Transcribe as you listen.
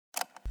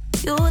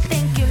You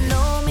think you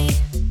know me.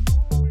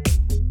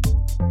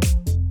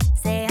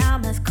 Say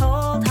I'm as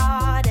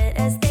cold-hearted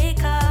as they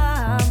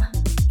come.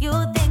 You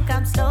think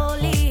I'm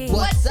slowly.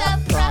 What's up,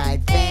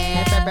 Pride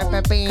fam?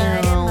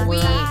 We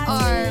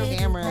are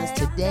cameras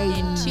today.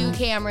 in two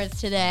cameras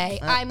today.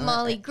 I'm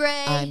Molly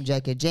Gray. I'm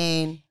Jecka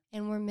Jane.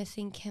 and we're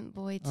missing Kent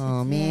Boyd today.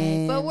 Oh,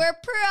 man. But we're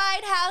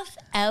Pride House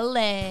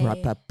LA.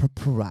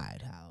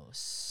 Pride House.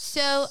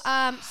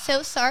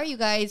 So sorry you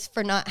guys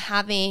for not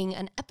having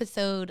an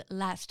episode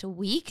last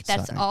week.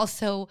 That's Sorry.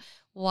 also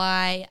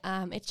why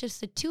it's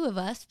just the two of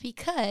us,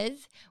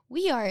 because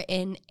we are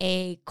in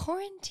a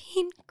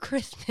quarantine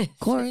Christmas.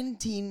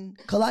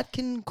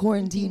 Colotkin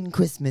quarantine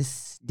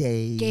Christmas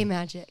day. Gay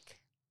magic.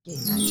 Gay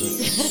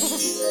magic.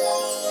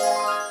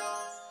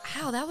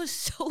 Wow, that was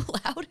so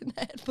loud in the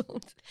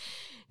headphones.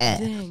 Eh.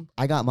 Dang.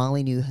 I got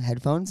Molly new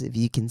headphones. If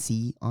you can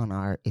see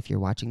if you're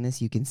watching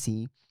this, you can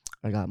see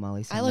I got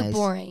Molly some I look nice-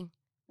 boring.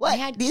 What? I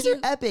had These cute-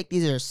 are epic.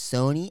 These are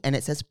Sony, and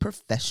it says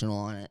professional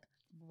on it.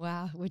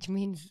 Wow, which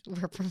means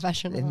we're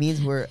professional. It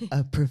means we're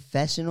a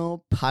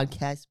professional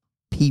podcast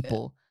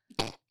people.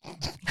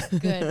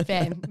 Good,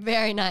 babe.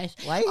 Very nice.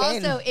 Why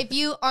Also, if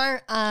you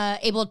aren't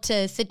able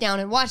to sit down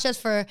and watch us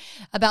for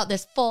about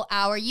this full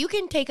hour, you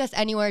can take us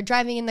anywhere,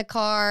 driving in the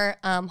car,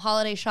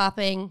 holiday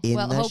shopping. in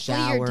well, the hopefully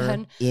shower, you're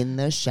done. in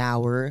the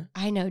shower.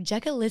 I know.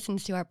 Jecka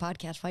listens to our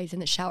podcast while he's in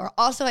the shower.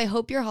 Also, I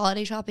hope your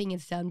holiday shopping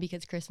is done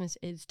because Christmas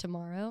is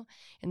tomorrow.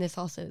 And this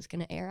also is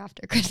going to air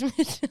after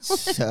Christmas.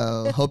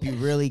 So hope you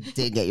really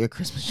did get your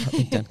Christmas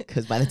shopping done,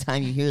 because by the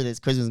time you hear this,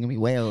 Christmas is gonna be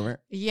way over.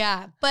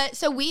 Yeah. But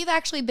so we've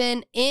actually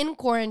been in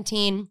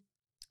quarantine.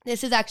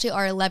 This is actually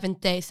our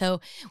 11th day.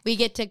 So we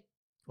get to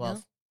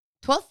 12.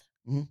 12th?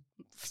 Mhm.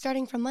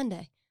 Starting from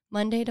Monday.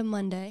 Monday to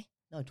Monday.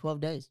 No, 12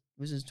 days.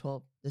 This is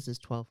 12. This is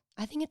 12.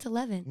 I think it's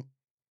 11.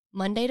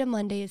 Monday to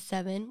Monday is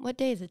 7. What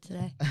day is it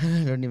today? I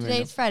don't even know.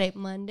 Today's Friday.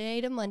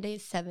 Monday to Monday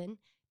is 7.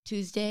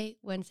 Tuesday,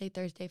 Wednesday,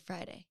 Thursday,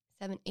 Friday.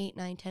 7, 8,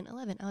 9, 10,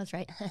 11. I was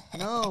right.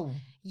 No.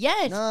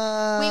 Yes.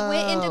 No. We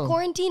went into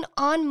quarantine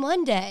on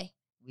Monday.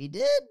 We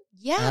did.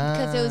 Yeah,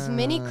 because it was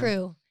mini Ah.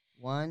 crew.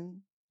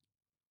 One.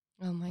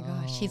 Oh my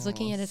gosh. He's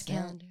looking Oh, at his sad.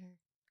 calendar.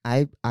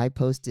 I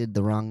posted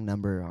the wrong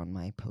number on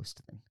my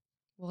post thing.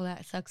 Well,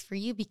 that sucks for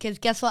you because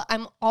guess what?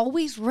 I'm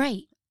always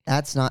right.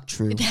 That's not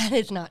true. That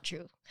is not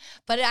true.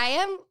 But I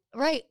am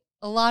right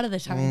a lot of the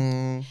time.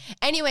 Mm,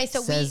 Anyway,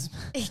 so says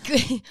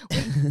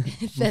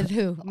says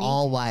who? Me?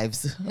 all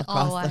wives.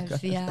 All across the-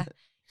 wives, yeah.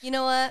 You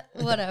know what?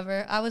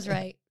 Whatever. I was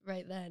right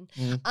then.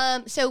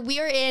 Mm. So we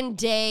are in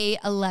day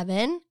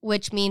 11,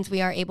 which means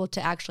we are able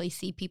to actually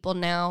see people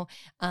now.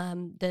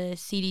 The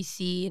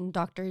CDC and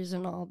doctors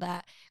and all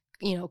that,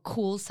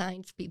 cool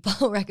science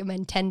people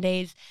recommend 10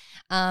 days.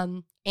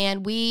 And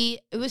it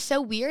was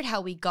so weird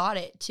how we got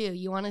it too.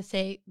 You want to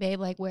say, babe,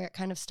 like where it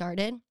kind of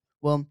started?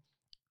 Well,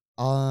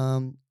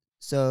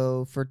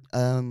 so for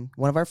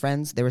one of our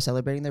friends, they were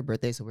celebrating their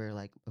birthday, so we were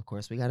like, of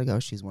course we gotta go.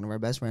 She's one of our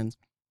best friends.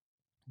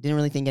 Didn't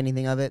really think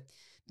anything of it.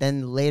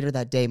 Then later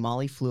that day,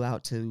 Molly flew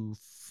out to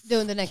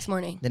Doing the next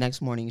morning. the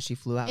next morning. She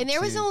flew out, And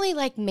there was to- only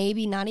like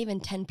maybe not even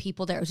 10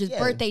 people there. It was his Yeah.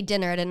 birthday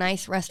dinner at a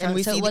nice restaurant,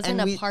 so it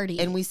wasn't a party.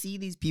 And we see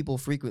these people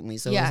frequently,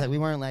 so it Yeah. was like we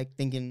weren't like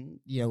thinking,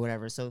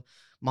 whatever. So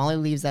Molly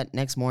leaves that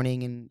next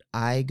morning, and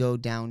I go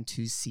down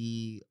to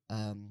see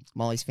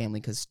Molly's family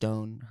because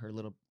Stone, our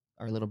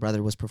little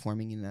brother, was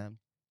performing in a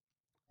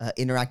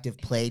interactive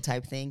play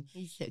type thing,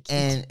 He's so cute.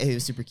 and it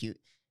was super cute.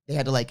 They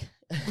had to like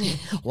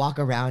walk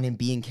around and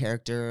be in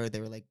character.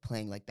 They were like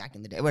playing like back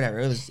in the day, whatever.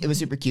 It was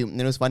super cute,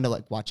 and it was fun to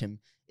like watch him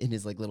in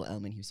his like little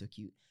element. He was so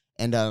cute.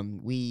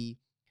 And we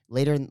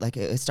later, like,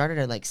 it started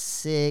at like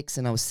 6,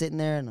 and I was sitting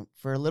there, and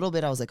for a little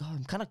bit I was like, oh,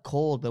 I'm kind of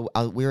cold,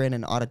 but we were in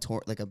an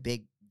auditorium, like a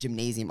big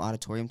gymnasium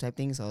auditorium type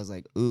thing. So I was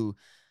like, ooh,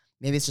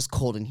 maybe it's just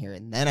cold in here.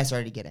 And then I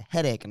started to get a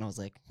headache, and I was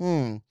like,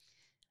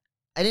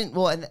 I didn't.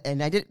 Well,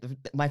 and I did.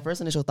 My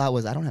first initial thought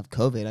was I don't have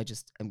COVID. I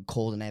just am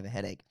cold and I have a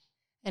headache.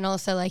 And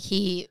also, like,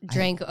 he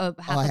drank half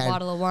I a had-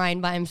 bottle of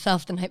wine by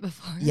himself the night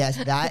before. Yes,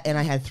 that, and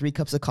I had 3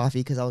 cups of coffee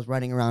because I was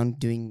running around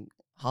doing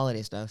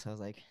holiday stuff. So I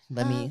was like,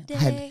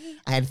 I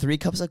had 3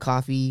 cups of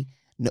coffee,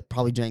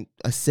 probably drank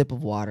a sip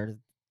of water,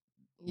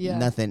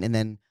 nothing. And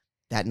then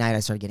that night I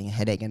started getting a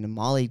headache, and then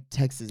Molly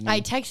texts me.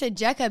 I texted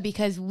Jecka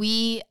because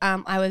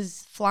I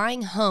was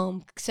flying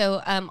home.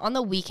 So on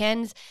the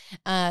weekends,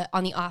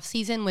 on the off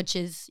season, which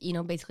is,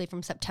 basically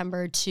from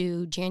September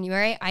to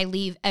January, I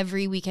leave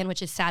every weekend,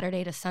 which is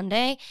Saturday to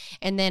Sunday.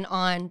 And then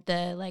on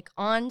the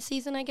on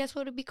season, I guess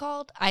what it'd be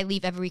called, I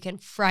leave every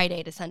weekend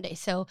Friday to Sunday.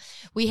 So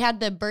we had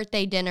the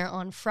birthday dinner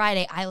on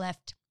Friday. I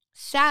left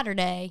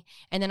Saturday,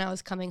 and then I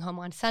was coming home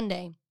on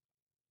Sunday.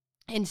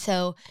 And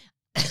so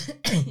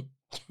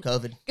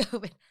COVID.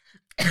 COVID.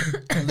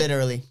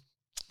 Literally.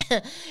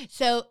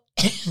 So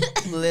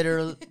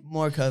Literal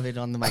more COVID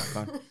on the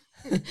microphone.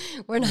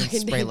 we're not going to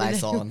spray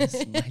Lysol on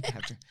this mic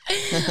after.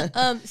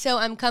 So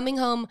I'm coming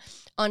home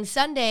on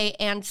Sunday,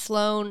 and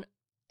Sloan,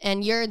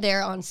 and you're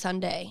there on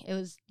Sunday. It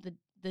was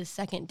the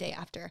second day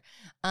after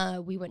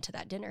we went to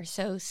that dinner.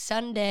 So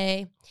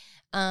Sunday,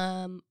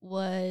 I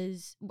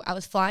was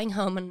flying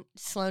home and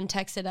Sloan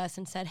texted us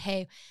and said,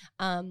 hey,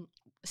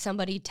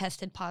 somebody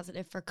tested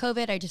positive for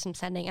COVID. I just am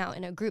sending out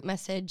in a group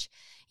message,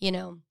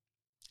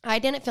 I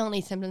didn't feel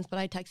any symptoms, but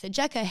I texted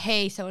Jekka,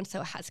 hey,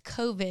 so-and-so has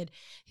COVID.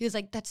 He was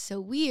like, that's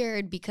so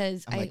weird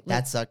because I'm like,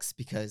 that sucks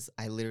because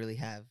I literally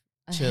have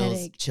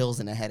headache. chills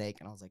and a headache.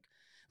 And I was like,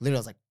 like,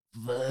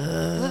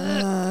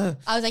 I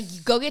was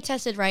like, go get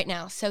tested right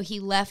now. So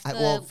he left.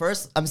 Well,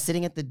 first I'm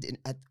sitting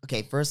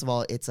okay, first of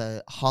all, it's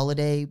a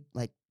holiday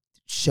like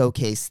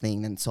showcase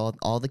thing. And so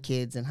all the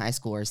kids in high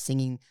school are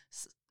singing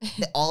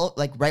all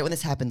like right when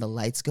this happened, the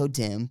lights go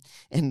dim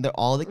and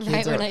all the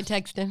kids when I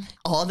text him.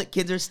 All the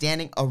kids are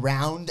standing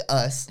around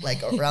us,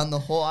 like around the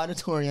whole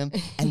auditorium,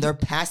 and they're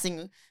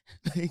passing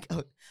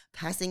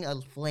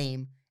a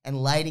flame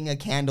and lighting a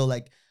candle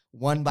like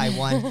one by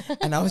one.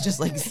 And I was just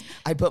like,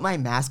 I put my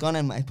mask on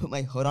and I put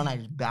my hood on. I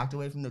just backed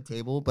away from the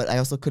table, but I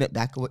also couldn't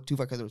back away too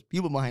far because there was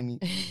people behind me.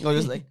 And I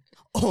was just like,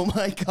 oh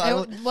my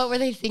God. What were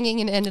they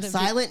singing? And it ended up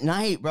Silent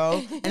Night,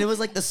 bro. And it was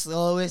like the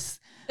slowest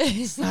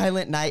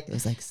Silent Night. It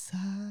was like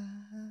Silent Night.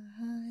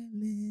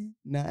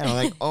 And I'm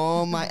like,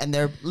 oh my. And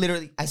they're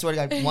literally, I swear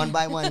to God, one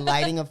by one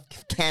lighting a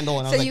candle.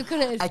 And I was like, you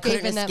couldn't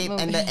escape in that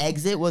moment. And the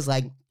exit was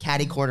like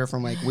catty corner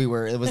from like we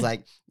were. It was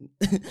like,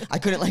 I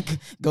couldn't like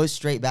go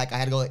straight back. I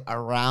had to go like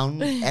around.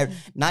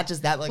 Not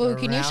just that, like around.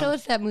 Can you show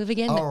us that move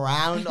again?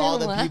 Around all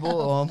the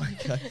people. Oh my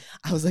God.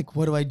 I was like,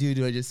 what do I do?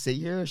 Do I just sit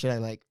here or should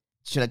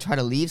I try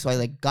to leave? So I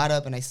like got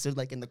up and I stood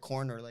like in the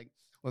corner, like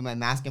with my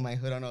mask and my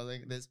hood on. I was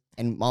like this.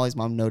 And Molly's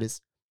mom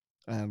noticed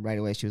right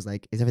away. She was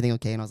like, is everything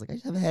okay? And I was like, I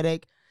just have a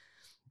headache.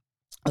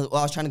 I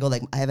was trying to go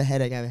like, I have a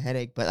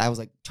headache. But I was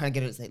like trying to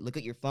get her to say, look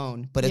at your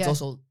phone. But it's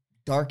also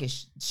dark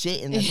as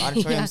shit in this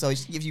auditorium. So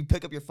if you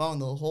pick up your phone,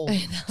 the whole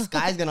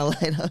sky's going to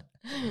light up.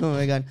 Oh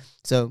my God.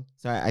 So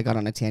sorry, I got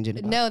on a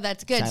tangent. No,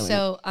 that's good. silent.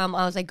 So I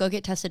was like, go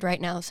get tested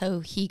right now. So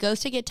he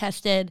goes to get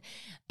tested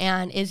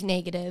and is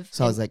negative.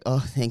 So I was like, oh,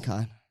 thank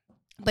God.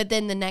 But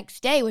then the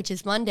next day, which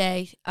is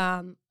Monday,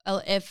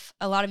 if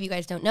a lot of you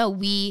guys don't know,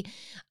 we,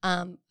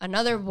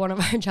 another one of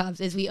our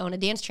jobs is we own a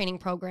dance training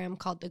program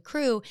called The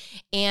Crew,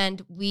 and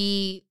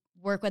we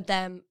work with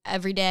them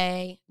every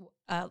day,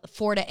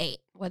 4 to 8,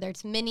 whether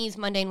it's minis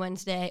Monday and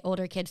Wednesday,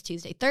 older kids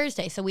Tuesday,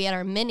 Thursday. So we had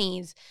our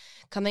minis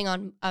coming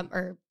on,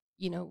 gonna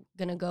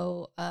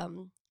go, what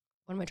am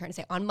I trying to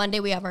say? On Monday,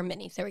 we have our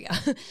minis. There we go.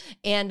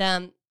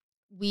 And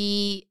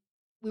we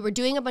were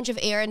doing a bunch of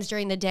errands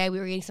during the day. We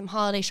were getting some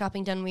holiday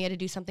shopping done. We had to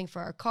do something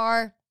for our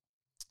car.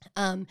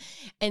 And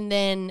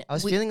then I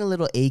was feeling a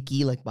little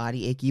achy, like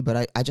body achy,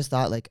 but I just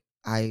thought like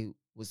I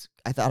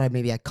thought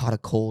I caught a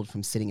cold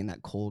from sitting in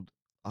that cold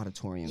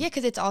auditorium. Yeah,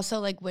 because it's also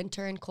like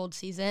winter and cold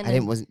season. I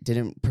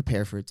didn't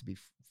prepare for it to be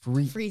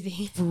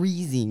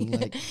freezing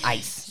like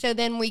ice. So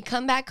then we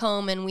come back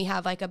home and we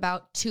have like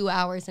about 2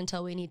 hours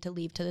until we need to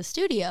leave to the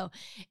studio,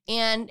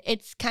 and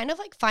it's kind of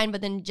like fine.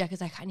 But then Jack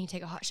is like, I need to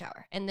take a hot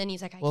shower, and then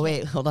he's like, well,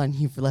 wait, hold on,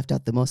 you left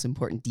out the most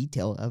important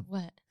detail of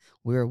what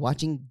we were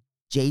watching.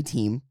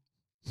 J-Team.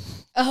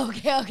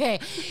 Okay.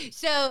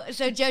 So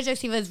JoJo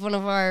Siva is one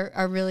of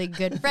our really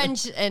good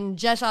friends, and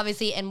Jess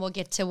obviously, and we'll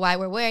get to why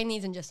we're wearing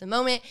these in just a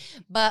moment.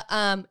 But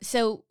we're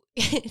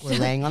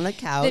laying on the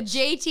couch. The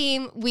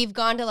J-Team, we've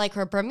gone to like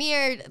her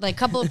premiere, like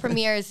couple of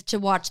premieres to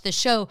watch the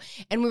show,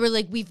 and we were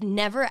like, we've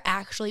never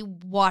actually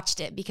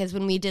watched it because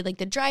when we did like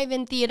the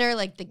drive-in theater,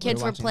 like the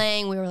kids were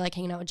playing, we were like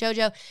hanging out with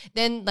JoJo.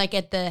 Then like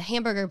at the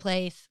hamburger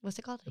place, what's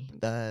it called?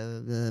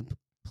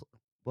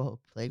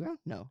 Playground?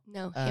 No,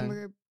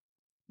 hamburger.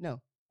 No.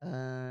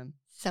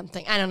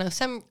 Something. I don't know.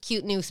 Some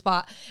cute new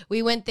spot.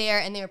 We went there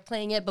and they were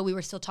playing it, but we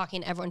were still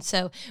talking to everyone.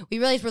 So we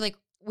realized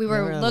we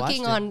were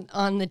looking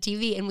on the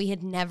TV and we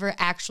had never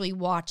actually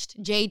watched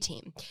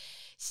J-Team.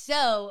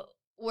 So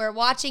we're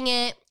watching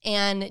it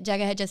and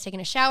Jagga had just taken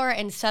a shower,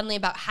 and suddenly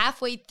about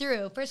halfway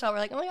through, first of all, we're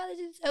like, oh my God, this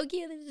is so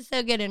cute. This is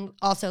so good. And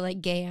also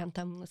like gay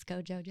anthem. Let's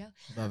go, JoJo.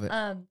 Love it.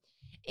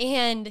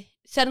 And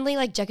suddenly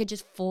like Jekka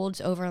just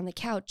folds over on the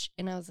couch.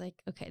 And I was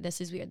like, okay,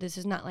 this is weird. This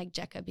is not like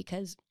Jekka,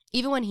 because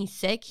even when he's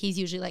sick, he's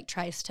usually like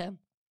tries to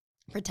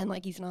pretend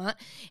like he's not.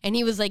 And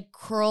he was like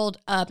curled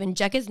up, and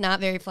Jekka's not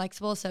very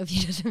flexible. So if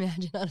you just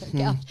imagine on a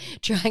couch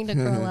trying to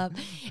curl up,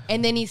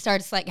 and then he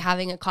starts like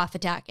having a cough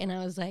attack. And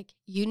I was like,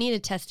 you need to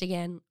test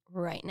again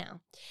right now.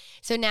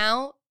 So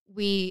now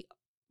we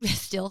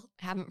still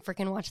haven't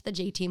freaking watched the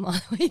J-Team all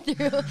the way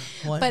through,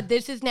 but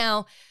this is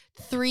now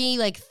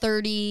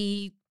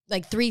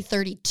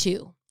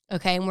 3:32.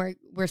 Okay. And we're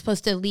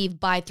supposed to leave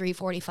by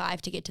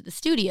 3:45 to get to the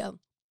studio.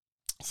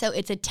 So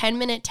it's a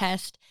 10-minute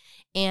test,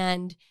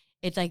 and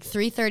it's like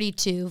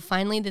 3:32.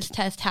 Finally, this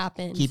test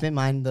happens. Keep in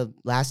mind, the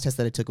last test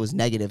that I took was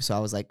negative. So I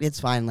was like, it's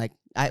fine. Like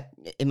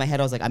in my head,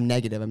 I was like, I'm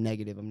negative.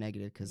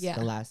 Cause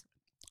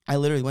I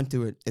literally went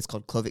through it. It's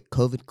called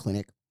COVID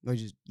clinic, where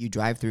you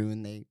drive through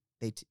and they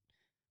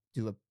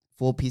do a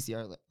full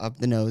PCR up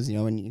the nose,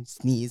 and you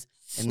sneeze,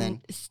 and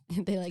then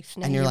they like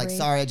snap and you're like, brain.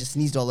 sorry, I just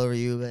sneezed all over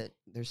you, but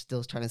they're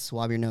still trying to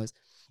swab your nose.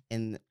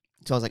 And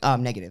so I was like, oh,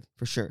 I'm negative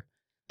for sure.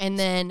 And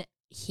then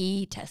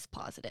he tests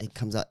positive. It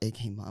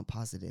came out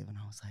positive, and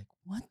I was like,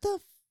 what the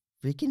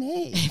Freaking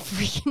A.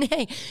 Freaking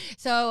A.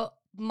 So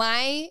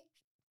my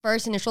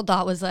first initial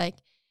thought was like,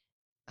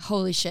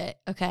 holy shit,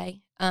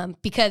 okay.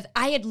 Because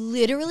I had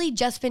literally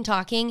just been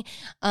talking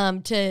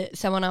to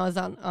someone I was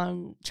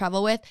on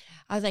travel with.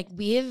 I was like,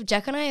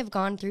 Jack and I have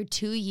gone through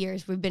 2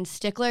 years. We've been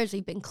sticklers.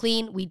 We've been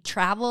clean.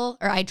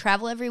 I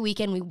travel every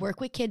weekend. We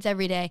work with kids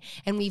every day,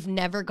 and we've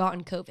never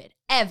gotten COVID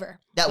ever.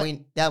 That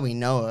we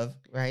know of,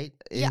 right?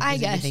 Yeah, I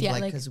guess, yeah,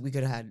 like- because we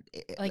could have had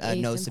Like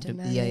no symptom.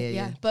 asymptomatic,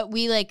 Yeah. But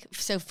we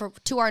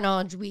to our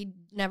knowledge, we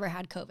never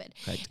had COVID.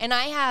 Correct. And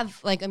I have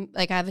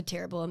I have a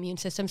terrible immune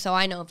system, so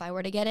I know if I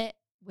were to get it,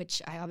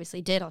 which I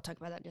obviously did. I'll talk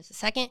about that in just a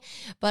second.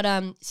 But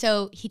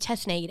so he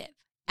tests negative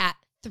at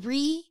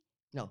 3.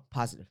 No,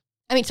 positive.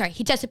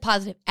 He tested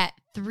positive at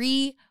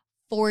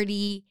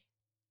 3:42.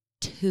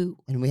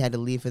 And we had to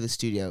leave for the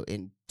studio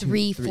in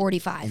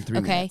 3:45. in 3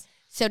 Okay. minutes.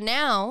 So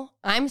now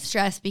I'm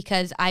stressed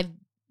because I've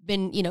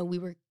been,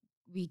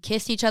 we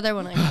kissed each other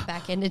when I got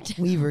back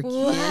into We were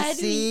What?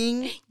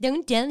 kissing.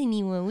 Don't tell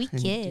anyone we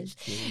kissed. Just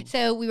kidding.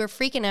 So we were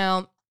freaking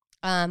out.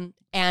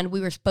 And we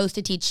were supposed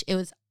to teach, it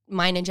was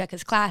mine and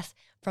Jekka's class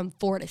from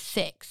 4 to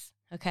 6.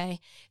 Okay.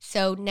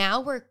 So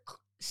now we're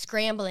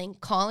scrambling,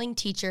 calling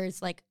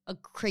teachers like a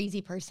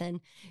crazy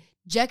person.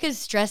 Jekka's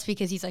stressed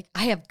because he's like,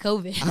 I have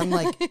COVID. I'm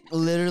like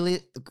literally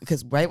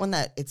because right when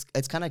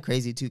it's kind of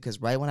crazy too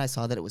because right when I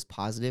saw that it was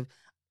positive,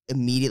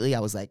 immediately I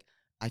was like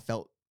I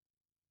felt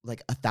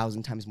like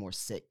 1,000 times more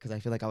sick because I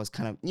feel like I was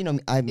kind of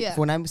Yeah.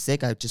 when I'm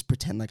sick I just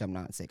pretend like I'm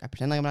not sick. I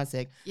pretend like I'm not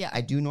sick. Yeah. I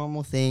do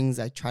normal things.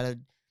 I try to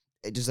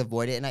just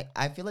avoid it, and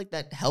I feel like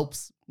that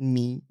helps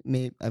me,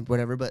 maybe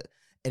whatever. But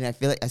and I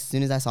feel like as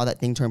soon as I saw that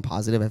thing turn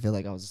positive, I feel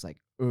like I was just like,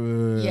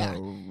 Yeah.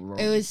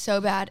 It was so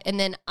bad. And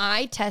then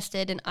I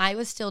tested and I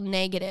was still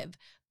negative,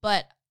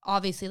 but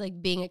obviously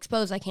like being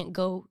exposed, I can't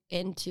go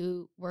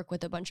into work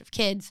with a bunch of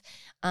kids.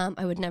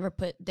 I would never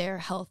put their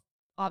health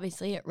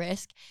obviously at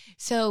risk.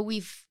 So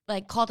we've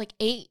like called like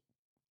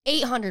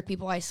 800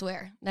 people, I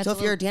swear. That's so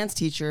if you're a dance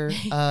teacher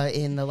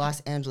in the Los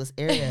Angeles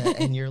area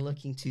and you're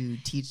looking to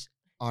teach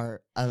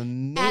our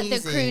amazing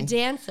at the crew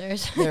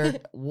dancers. they're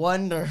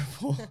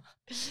wonderful.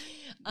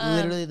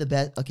 Literally the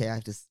best. Okay, I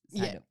have to.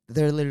 Yeah.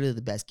 They're literally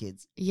the best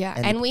kids. Yeah,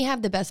 And- and we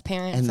have the best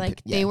parents. and the Like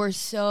pa- yeah. they were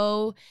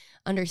so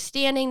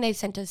understanding. They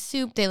sent us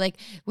soup.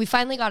 We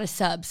finally got a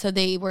sub, so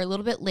they were a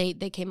little bit late.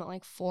 They came at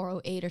like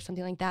 4:08 or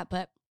something like that.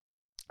 But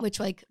which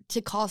like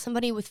to call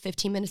somebody with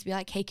 15 minutes, to be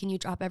like, hey, can you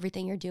drop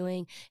everything you're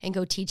doing and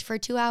go teach for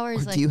 2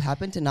 hours? Or Like, do you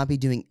happen to not be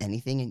doing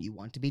anything and you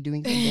want to be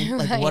doing something?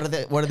 Like Right.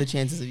 what are the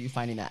chances of you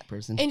finding that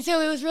person? and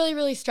so it was really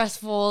really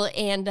stressful.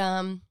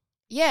 And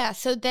yeah,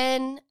 so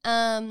then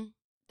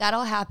that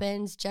all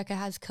happens. Jekka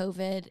has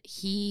COVID.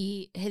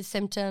 His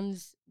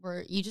symptoms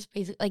were you just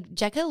basically like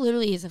Jekka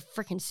literally is a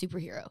freaking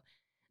superhero.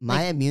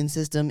 My immune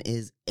system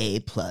is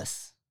A+.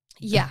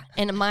 Yeah,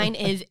 and mine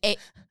is a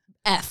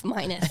F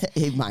minus.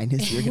 A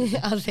minus. You're gonna-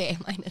 I'll say A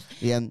minus.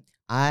 Yeah,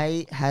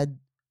 I had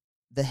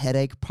the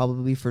headache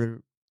probably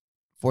for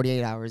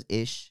 48 hours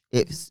ish.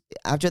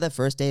 After that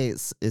first day,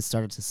 it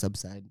started to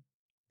subside.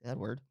 That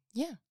word?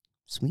 Yeah.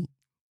 Sweet.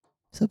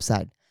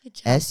 Subside. Good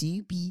job.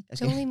 SUB.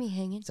 Don't leave me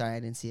hanging. Sorry, I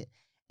didn't see it.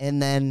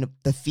 And then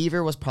the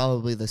fever was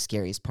probably the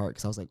scariest part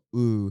because I was like,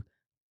 ooh,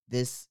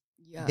 this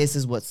Yeah.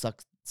 is what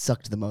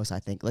sucked the most, I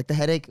think. Like the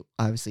headache,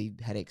 obviously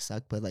headaches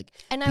suck, but like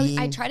And I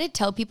being- try to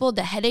tell people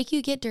the headache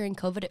you get during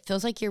COVID, it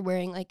feels like you're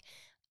wearing like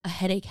a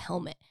headache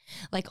helmet.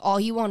 Like all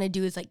you want to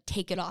do is like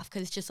take it off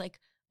because it's just like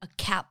a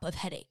cap of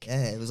headache.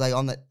 yeah, it was like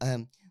on the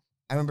I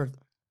remember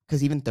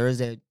because even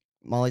Thursday,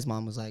 Molly's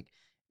mom was like,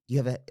 "Do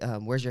you have a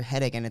where's your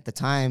headache?" And at the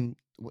time,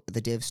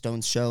 the day of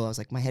Stone's show, I was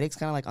like, my headache's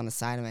kind of like on the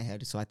side of my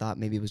head, so I thought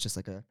maybe it was just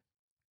like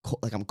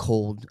like I'm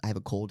cold. I have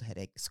a cold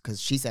headache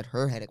because she said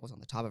her headache was on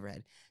the top of her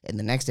head, and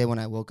the next day when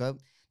I woke up,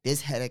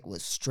 this headache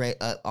was straight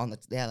up on the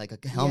like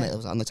a helmet. Yeah. It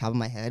was on the top of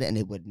my head, and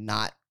it would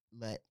not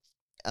let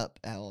up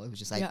at all. It was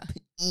just like Yeah.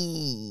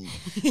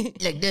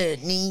 like that,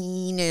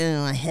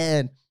 my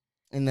head,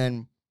 and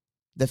then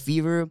the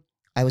fever.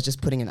 I was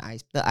just putting the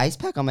ice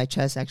pack on my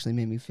chest actually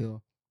made me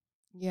feel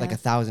Yeah. like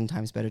 1,000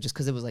 times better just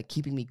because it was like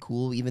keeping me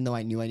cool, even though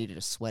I knew I needed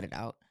to sweat it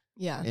out.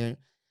 yeah. Yeah.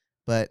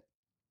 But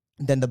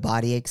then the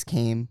body aches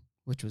came,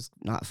 which was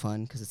not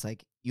fun because it's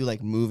like you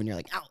like move and you're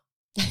like, ow.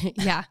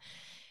 Yeah.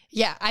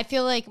 Yeah. I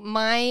feel like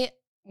my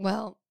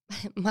Molly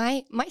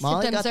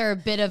symptoms got- are a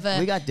bit of We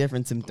a got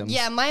different symptoms.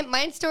 yeah, my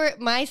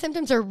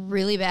symptoms are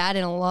really bad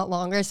and a lot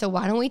longer. So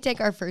why don't we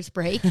take our first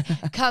break,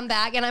 come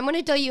back, and I'm going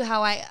to tell you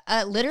how I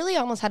literally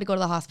almost had to go to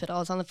the hospital. I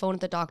was on the phone with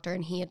the doctor,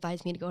 and he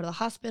advised me to go to the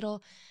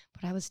hospital,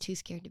 but I was too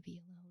scared to be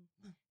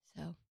alone.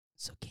 So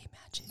So gay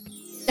magic.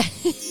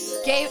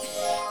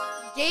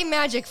 gay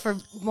magic for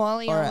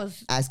Molly. Or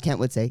Almost. as Kent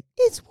would say,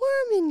 it's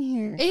warm in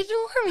here. It's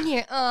warm in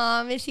here.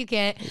 Oh, miss you,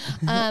 Kent.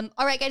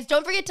 All right, guys,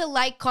 don't forget to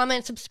like,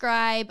 comment,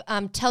 subscribe.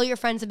 Tell your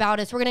friends about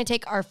us. We're going to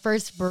take our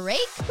first break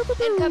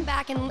and come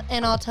back,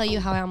 and I'll tell you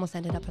how I almost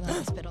ended up in the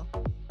hospital.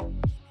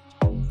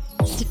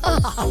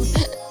 Stop.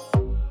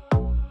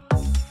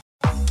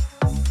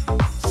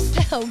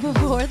 So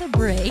before the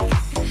break,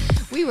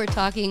 we were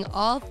talking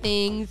all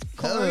things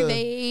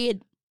COVID.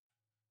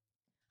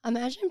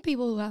 Imagine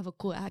people who have a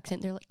cool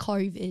accent. They're like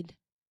COVID.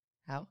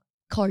 How?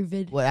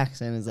 COVID. What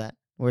accent is that?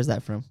 Where's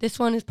that from? This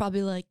one is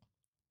probably like,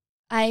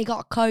 I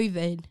got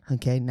COVID.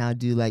 Okay, now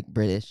do like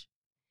British.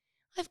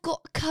 I've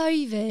got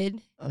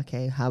COVID.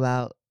 Okay, how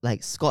about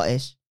like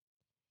Scottish?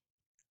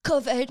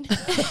 COVID.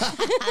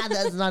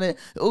 That's not it.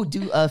 Oh,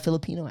 do a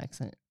Filipino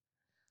accent.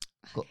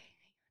 Go.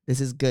 This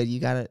is good. You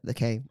got it.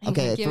 Okay.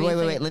 Okay, give me a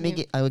Wait. second. Let me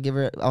get. I will give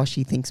her all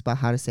she thinks about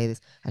how to say this.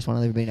 I just want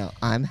to let everybody know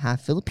I'm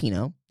half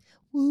Filipino.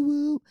 Woo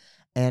woo.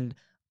 And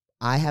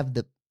I have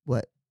the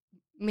what?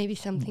 Maybe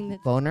something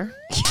that's Boner.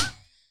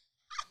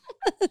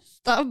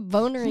 stop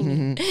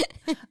bonering.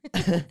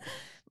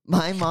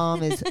 My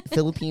mom is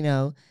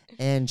Filipino,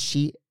 and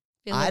she.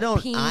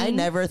 I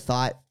never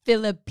thought.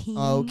 Philippine.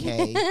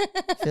 Okay.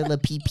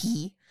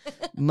 Philippi.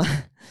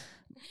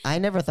 I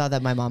never thought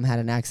that my mom had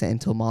an accent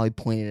until Molly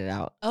pointed it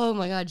out. Oh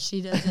my god,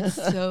 she does. It's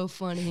so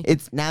funny.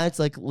 It's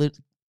like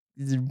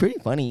it's pretty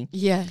funny.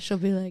 Yeah, she'll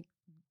be like,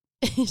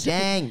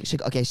 Jang. She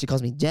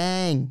calls me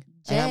Jang.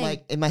 And I'm Jang.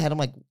 like, in my head, I'm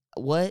like,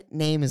 what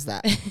name is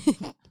that?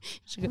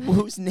 she'll go,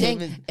 Whose name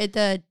is? It's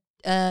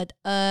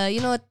you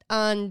know what,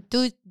 on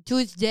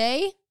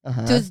Tuesday,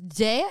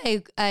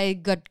 I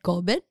got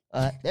COVID.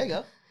 There you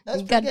go.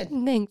 That's Got pretty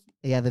good. thanks.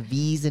 Yeah, the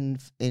V's in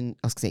I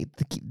was gonna say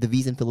the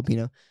V's in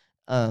Filipino.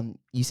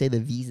 You say the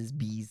V's is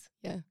B's.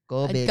 Yeah.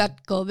 Go I big.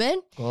 got COVID.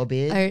 Go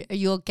big. Are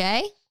you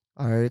okay?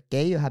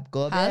 Okay, you have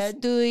How's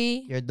COVID.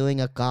 doing? You're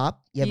doing a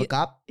cop. You have a You-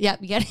 cop. Yeah,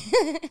 you get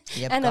it.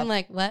 You have And a I'm cop.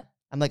 like, what?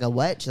 I'm like a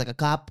what? She's like a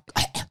cop.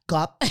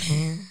 Cop.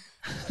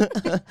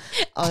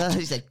 Oh no,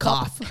 she said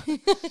cough.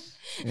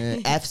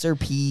 F's or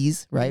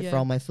P's, right? For Yeah.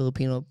 all my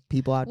Filipino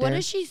people out What there.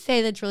 does she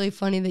say that's really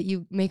funny that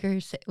you make her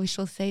say?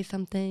 She'll say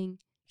something.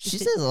 She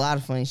Is it- says a lot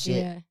of funny shit.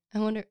 Yeah. I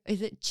wonder,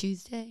 is it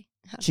Tuesday?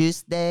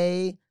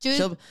 Tuesday.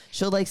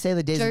 She'll like say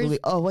the days of the week.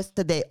 Oh, what's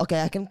the day?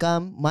 Okay, I can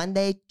come.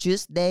 Monday,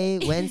 Tuesday,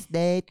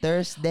 Wednesday,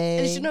 Thursday.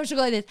 And she'll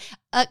go like this.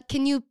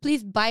 Can you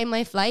please buy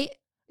my flight?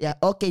 Yeah,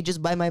 okay,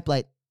 just buy my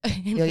plate.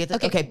 You'll get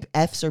okay,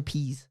 F's or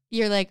P's.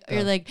 You're like,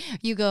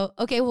 you go,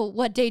 okay, well,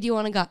 what day do you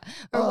want to go?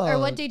 Or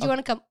what day do you want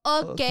to come?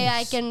 Okay, okay.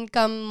 I can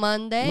come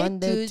Monday,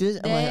 Monday, Tuesday.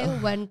 Tuesday, Oh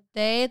my-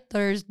 Wednesday,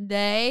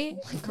 Thursday,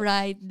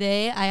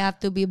 Friday. I have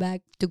to be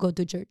back to go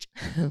to church.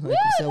 Woo,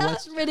 So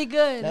that's really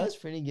good. that was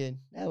pretty good.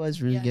 That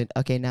was really Yeah. good.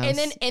 Okay, now and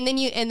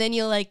then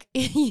you like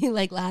you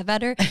like laugh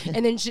at her,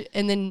 and then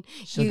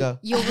She'll go.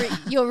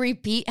 you'll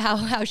repeat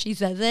how she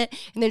says it,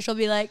 and then she'll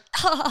be like,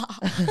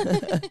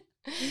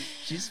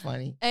 she's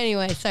funny.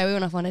 Anyway, sorry, we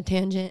went off on a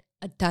tangent.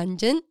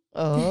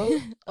 Oh,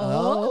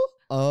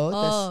 Oh.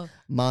 that's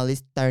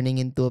Molly's turning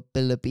into a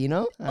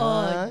Filipino.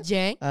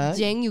 Jeng, uh.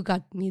 Jeng, you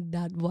got me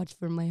that watch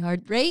for my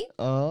heart rate.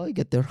 Oh, you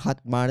get their hot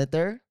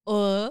monitor.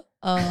 Okay,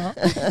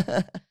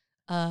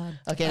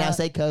 now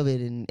say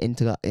COVID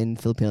in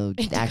Filipino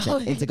In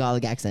accent, in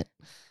Tagalog accent.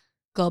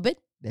 COVID.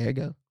 There you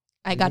go.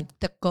 I got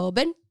the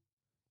COVID.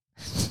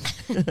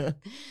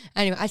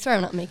 Anyway, I swear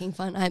I'm not making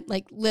fun. I'm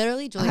like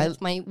literally Julia's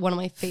one of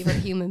my favorite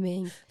human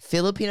beings.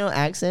 Filipino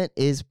accent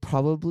is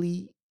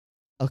probably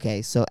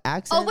okay. So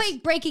accent. Oh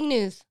wait, breaking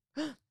news.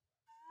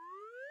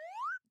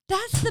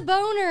 That's the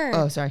boner.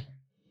 Oh, sorry.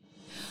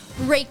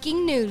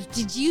 Breaking news.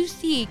 Did you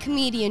see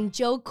comedian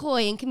Joe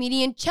Coy and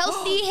comedian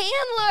Chelsea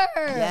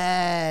Handler?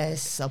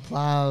 Yes,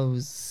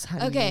 applause. How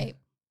do you- Okay.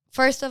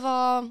 First of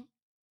all,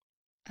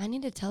 I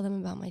need to tell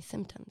them about my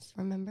symptoms,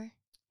 remember?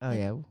 Oh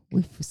yeah,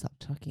 we stopped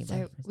talking about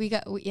So it.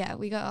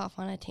 we got off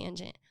on a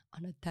tangent.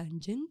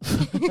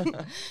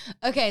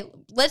 Okay,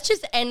 let's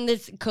just end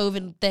this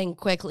COVID thing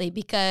quickly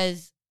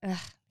because it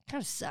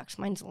kind of sucks.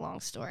 Mine's a long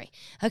story.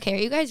 Okay,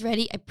 are you guys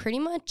ready? I pretty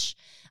much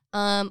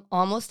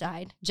almost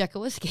died. Jekka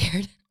was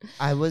scared.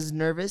 I was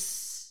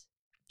nervous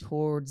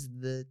towards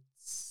the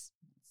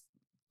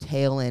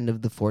tail end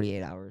of the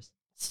 48 hours.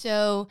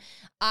 So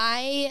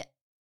I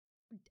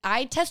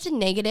tested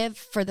negative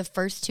for the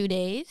first 2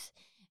 days.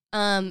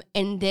 And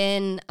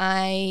then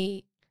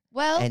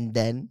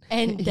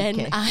And then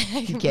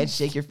you can't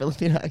shake your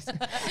Filipino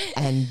accent.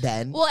 And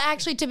then Well,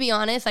 actually, to be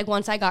honest, like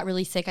once I got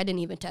really sick, I didn't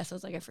even test. I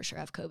was like, I for sure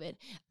have COVID.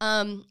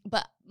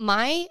 But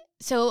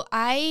so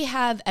I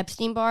have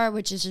Epstein-Barr,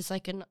 which is just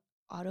like an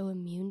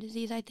autoimmune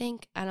disease, I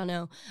think. I don't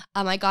know.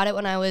 I got it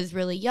when I was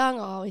really young.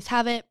 I'll always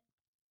have it.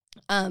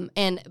 And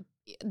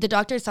the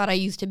doctors thought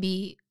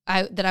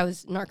that I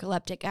was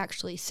narcoleptic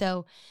actually.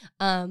 So,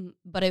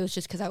 but it was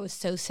just because I was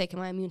so sick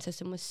and my immune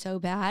system was so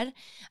bad.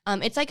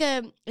 It's like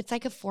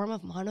a form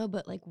of mono,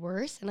 but like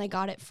worse. And I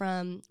got it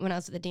from when I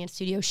was at the dance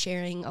studio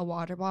sharing a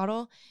water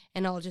bottle,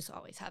 and I'll just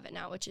always have it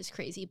now, which is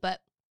crazy. But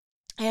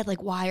I had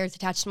like wires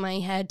attached to my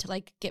head to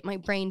like get my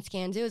brain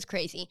scans. It was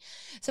crazy.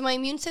 So my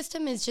immune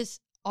system is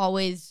just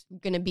always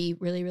going to be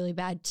really, really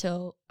bad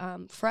till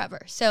forever.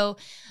 So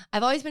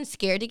I've always been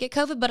scared to get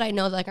COVID, but I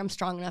know like I'm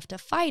strong enough to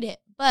fight it.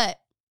 But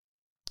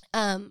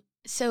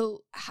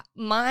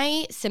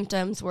my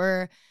symptoms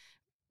were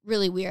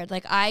really weird.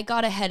 Like I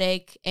got a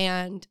headache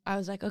and I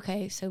was like,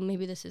 okay, so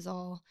maybe this is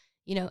all,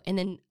 and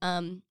then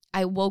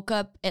I woke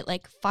up at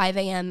like 5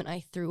 a.m. and I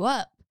threw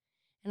up.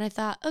 And I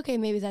thought, okay,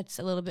 maybe that's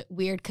a little bit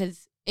weird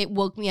because it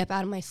woke me up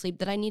out of my sleep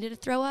that I needed to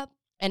throw up.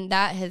 And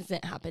that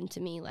hasn't happened to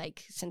me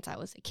like since I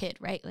was a kid,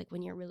 right? Like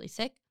when you're really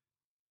sick.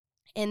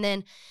 And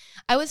then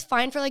I was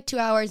fine for like 2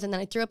 hours, and then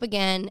I threw up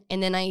again.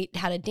 And then I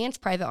had a dance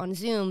private on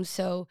Zoom.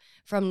 So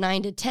from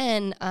 9 to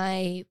 10,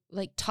 I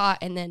like taught,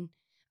 and then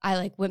I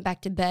like went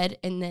back to bed.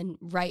 And then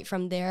right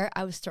from there,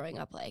 I was throwing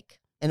up like.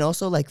 And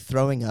also, like,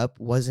 throwing up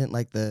wasn't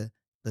like the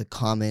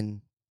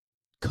common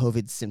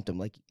COVID symptom.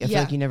 Like, I feel Yeah.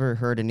 like you never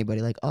heard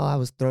anybody like, oh, I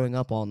was throwing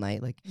up all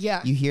night. Like,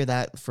 Yeah. you hear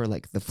that for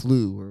like the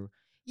flu or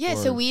Yeah.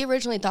 So or- we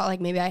originally thought like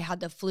maybe I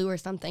had the flu or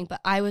something, but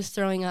I was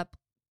throwing up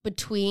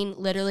between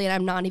literally, and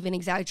I'm not even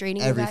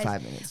exaggerating, every you guys,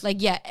 5 minutes.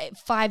 like,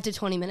 5 to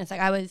 20 minutes. Like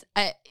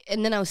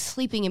and then I was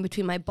sleeping in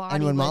between my body.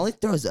 and when was- Molly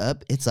throws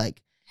up, it's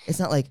like, it's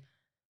not like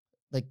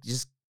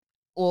just.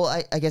 Well,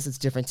 I guess it's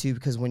different too,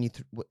 because when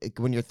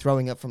when you're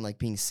throwing up from like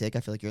being sick,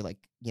 I feel like you're like,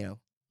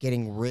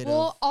 getting rid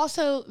Well, of.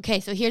 also, okay,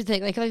 so here's the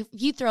thing. Like, if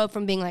you throw up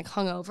from being, like,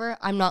 hungover,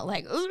 I'm not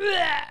like, you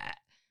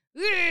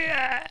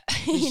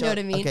know what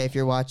I mean? Okay, if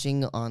you're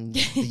watching on the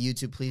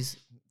YouTube,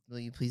 will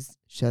you please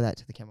show that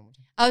to the camera?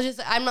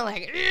 I'm not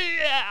like,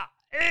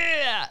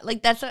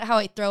 like, that's not how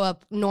I throw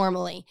up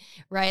normally,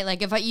 right?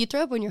 Like, if you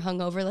throw up when you're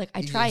hungover, like, I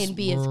You try just and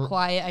be as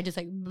quiet. I just,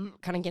 like,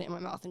 kind of get it in my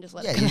mouth and just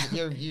let it come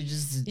out. you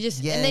just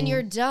And then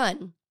you're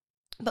done.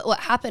 But what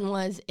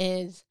happened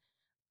is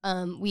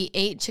we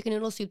ate chicken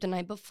noodle soup the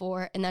night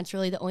before, and that's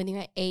really the only thing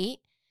I ate.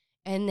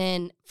 And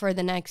then for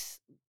the next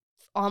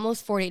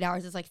almost 48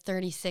 hours, it's like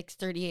 36,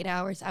 38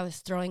 hours, I was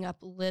throwing up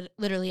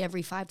literally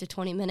every 5 to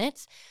 20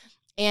 minutes.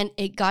 And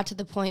it got to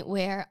the point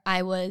where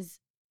I was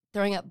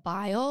throwing up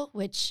bile,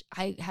 which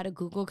I had to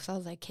Google because I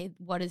was like, okay,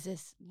 what is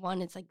this?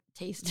 One, it's like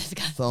tastes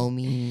disgusting.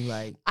 foamy,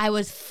 like. I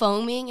was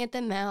foaming at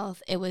the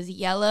mouth. It was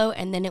yellow,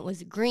 and then it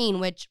was green,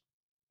 which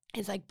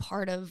is like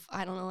part of,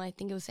 I don't know, I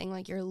think it was saying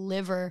like your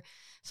liver.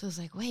 So I was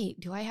like, wait,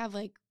 do I have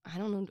like, I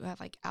don't know, do I have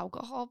like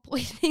alcohol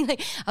poisoning?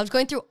 Like, I was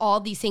going through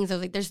all these things. I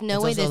was like, there's no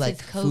It's way also this like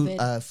is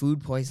COVID.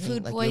 Food poisoning.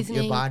 Food like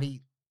poisoning. Your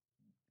body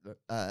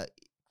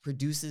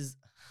produces.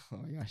 Oh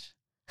my gosh.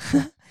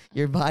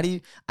 Your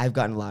body. I've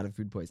gotten a lot of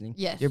food poisoning.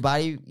 Yes. Your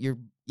body. Your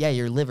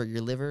liver.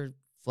 Your liver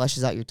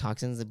flushes out your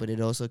toxins, but it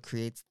also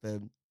creates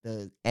the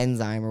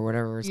enzyme or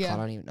whatever it's Yeah. called.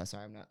 I don't even know.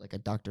 Sorry, I'm not like a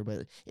doctor,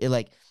 but it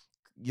like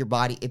your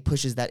body. It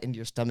pushes that into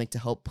your stomach to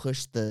help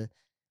push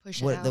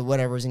Push it out.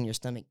 whatever's in your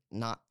stomach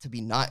not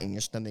in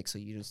your stomach, so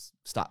you just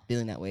stop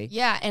feeling that way.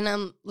 Yeah,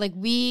 and like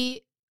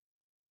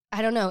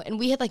I don't know, and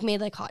we had like made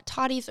like hot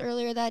toddies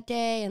earlier that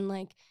day, and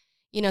like,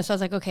 so I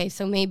was like, okay,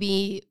 so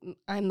maybe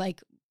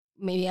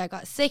maybe I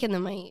got sick, and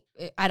then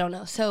I don't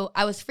know. So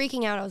I was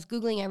freaking out. I was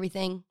Googling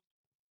everything,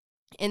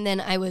 and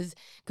then I was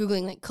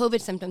Googling like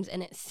COVID symptoms,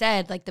 and it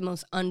said like the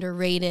most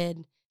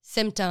underrated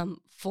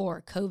symptom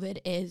for COVID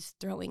is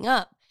throwing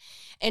up,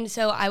 and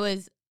so I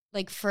was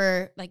like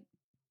for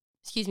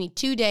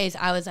 2 days,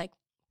 I was like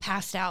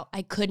passed out.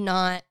 I could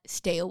not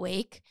stay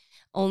awake,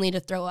 only to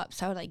throw up.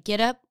 So I would like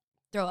get up,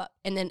 throw up.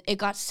 And then it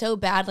got so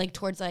bad, like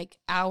towards like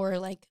hour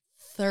like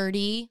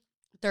 30,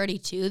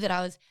 32, that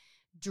I was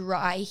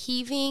dry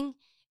heaving.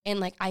 And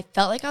like, I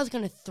felt like I was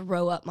going to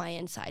throw up my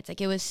insides. Like,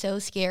 it was so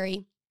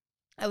scary.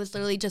 I was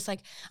literally just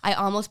like, I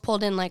almost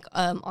pulled in like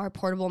our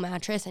portable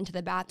mattress into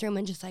the bathroom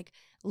and just like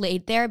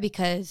laid there,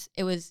 because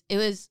it was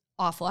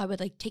awful. I would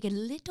like take a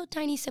little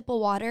tiny sip of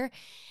water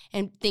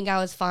and think I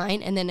was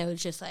fine, and then it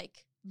was just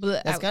like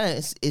bleh. That's kind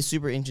of it's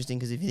super interesting,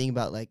 because if you think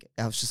about, like,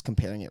 I was just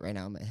comparing it right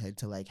now in my head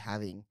to like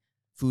having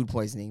food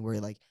poisoning, where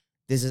like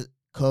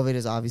COVID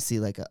is obviously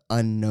like an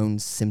unknown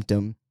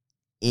symptom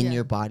in Yeah.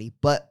 your body,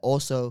 but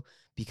also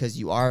because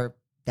you are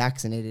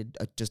vaccinated,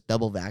 just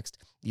double vaxxed,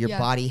 your Yeah.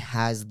 body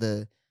has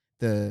the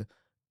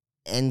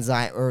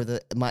enzyme or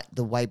the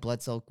white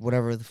blood cell,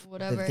 whatever the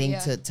thing yeah.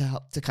 to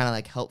help to kind of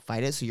like help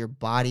fight it. So your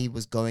body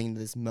was going into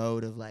this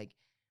mode of like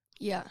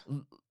Yeah.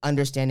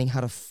 understanding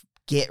how to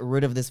get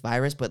rid of this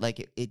virus, but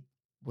like it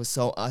was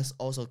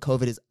also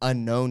COVID is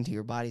unknown to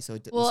your body, so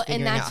it was Well, and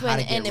figuring that's out how when,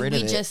 to get and then rid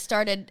we of just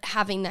started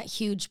having that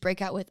huge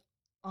breakout with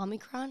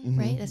Omicron, Mhm,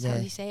 right? That's how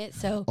yeah. you say it.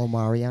 So,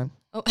 Omarion.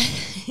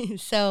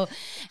 so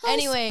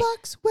anyway,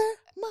 Icebox where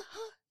my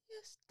heart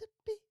used to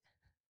be.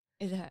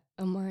 is that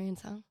a Marion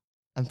song?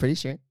 I'm pretty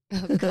sure.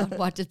 Oh God,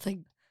 watch, it's like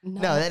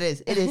No, that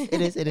is it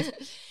is.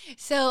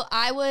 So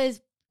I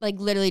was like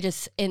literally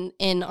just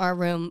in our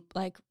room,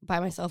 like by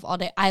myself all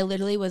day. I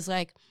literally was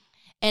like,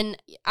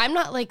 and I'm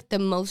not like the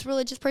most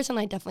religious person.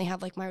 I definitely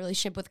have like my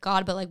relationship with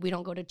God, but like we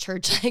don't go to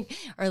church like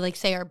or like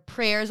say our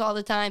prayers all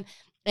the time.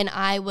 And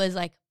I was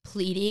like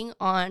pleading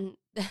on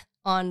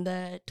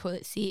the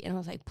toilet seat, and I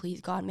was like,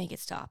 please God, make it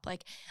stop.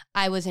 Like,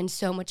 I was in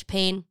so much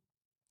pain.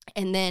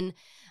 And then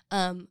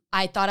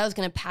I thought I was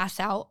gonna pass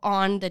out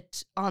on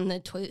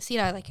the toilet seat.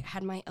 I like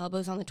had my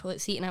elbows on the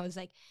toilet seat, and I was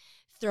like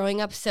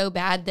throwing up so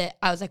bad that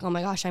I was like, oh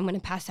my gosh, I'm gonna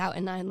pass out.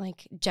 And I'm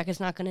like, Jekka's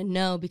not gonna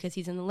know because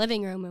he's in the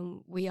living room,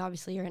 and we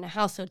obviously are in a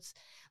house, so it's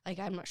like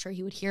I'm not sure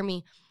he would hear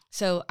me.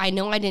 So I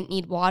know I didn't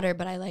need water,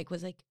 but I like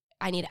was like,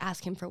 I need to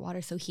ask him for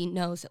water so he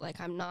knows that like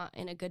I'm not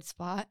in a good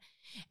spot.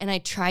 And I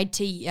tried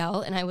to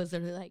yell, and I was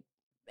literally like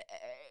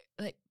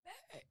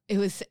It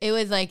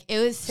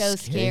was so Scary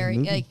scary.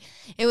 movie. Like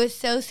it was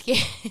so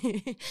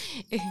scary.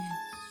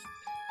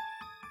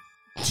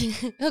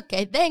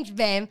 Okay, thanks,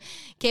 babe.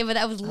 Okay, but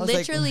that was I was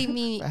like, literally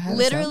me. I had to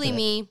Literally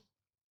stop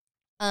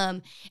that.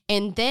 me.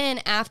 And then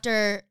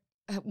after,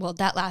 well,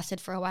 that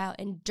lasted for a while,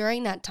 and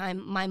during that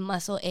time, my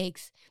muscle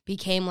aches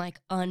became like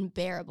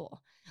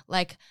unbearable.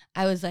 Like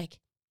I was like,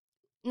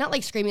 not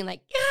like screaming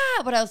like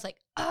yeah, but I was like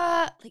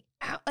like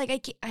ow, like I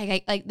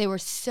can't, like they were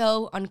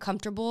so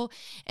uncomfortable,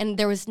 and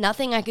there was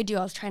nothing I could do.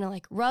 I was trying to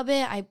like rub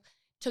it. I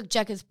took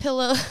Jekka's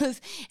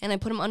pillows and I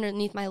put them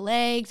underneath my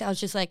legs. I was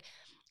just like,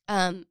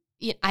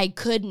 I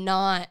could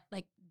not,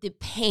 like the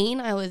pain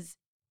I was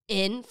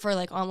in for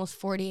like almost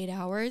 48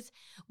 hours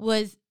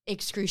was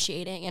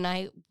excruciating, and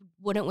I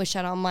wouldn't wish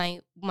that on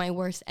my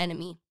worst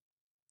enemy.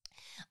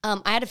 I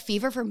had a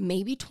fever for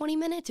maybe 20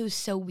 minutes. It was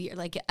so weird.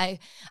 Like I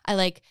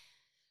like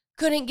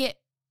couldn't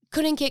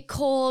get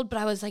cold, but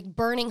I was like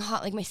burning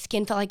hot. Like my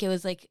skin felt like it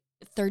was like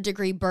 3rd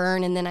degree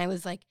burn, and then I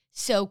was like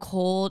so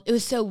cold. It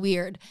was so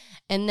weird.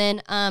 And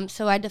then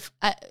so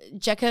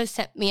Jekka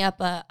set me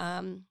up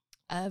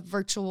a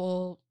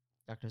virtual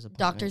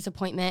doctor's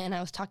appointment, and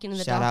I was talking to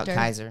the Shout doctor. out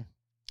Kaiser.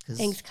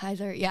 Thanks,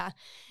 Kaiser. Yeah.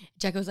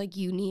 Jekka was like,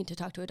 you need to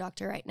talk to a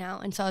doctor right now.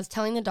 And so I was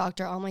telling the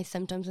doctor all my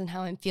symptoms and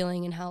how I'm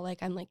feeling and how like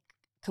I'm like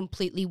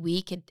completely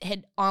weak. It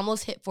had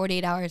almost hit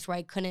 48 hours where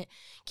I couldn't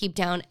keep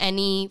down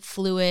any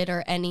fluid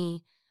or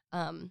any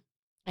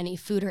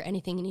food or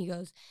anything. And he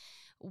goes,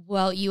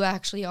 well, you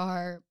actually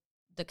are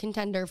the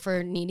contender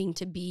for needing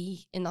to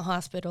be in the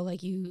hospital.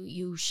 Like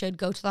you should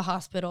go to the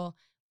hospital,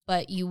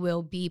 but you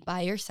will be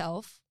by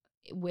yourself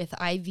with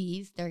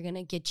IVs. They're going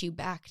to get you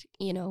back,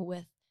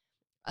 with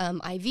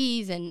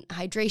IVs and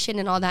hydration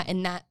and all that.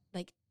 And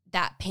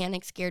that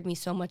panic scared me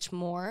so much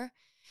more.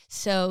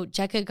 So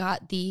Jekka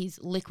got these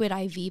liquid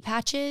IV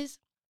patches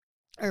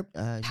or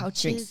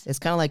pouches. Drinks. It's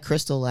kind of like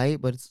Crystal Light,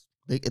 but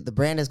the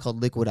brand is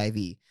called Liquid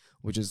IV,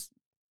 which is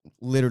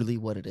literally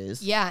what it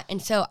is. Yeah,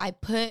 and so I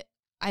put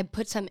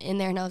some in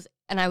there,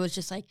 and I was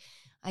just like,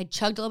 I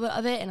chugged a little bit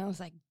of it, and I was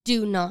like,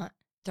 do not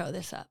throw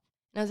this up.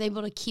 And I was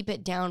able to keep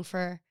it down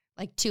for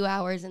like 2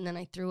 hours, and then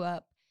I threw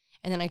up,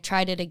 and then I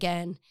tried it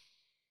again,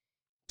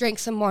 drank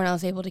some more, and I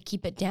was able to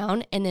keep it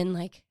down, and then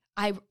like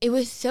it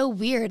was so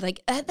weird.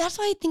 Like that's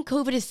why I think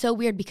COVID is so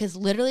weird, because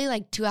literally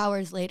like 2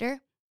 hours later,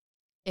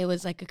 it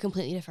was like a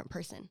completely different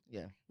person.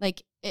 Yeah.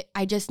 Like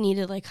I just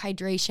needed like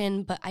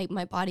hydration, but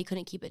my body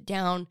couldn't keep it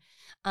down.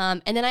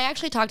 And then I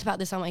actually talked about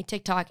this on my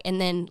TikTok, and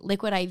then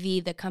Liquid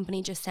IV, the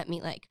company just sent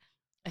me like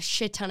a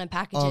shit ton of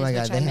packages. Oh my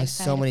God, which they I'm have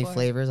so many excited for.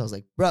 flavors. I was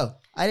like, bro,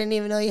 I didn't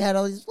even know you had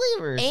all these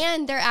flavors.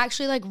 And they're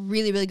actually like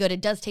really, really good.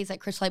 It does taste like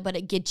Crystal Light, but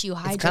it gets you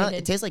hydrated.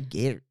 It tastes like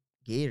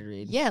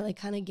Gatorade. Yeah, like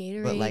kind of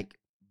Gatorade. But like,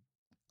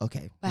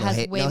 okay, But no has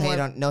hate, way no hate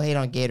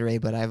more- on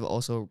Gatorade, but I've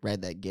also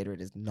read that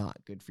Gatorade is not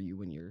good for you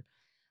when you're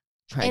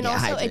trying and to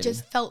get also hydrated. it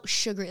just felt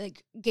sugary.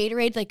 Like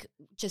Gatorade like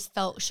just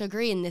felt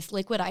sugary, and this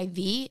Liquid IV,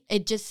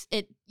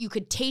 you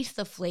could taste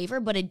the flavor,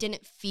 but it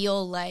didn't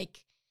feel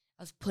like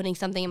I was putting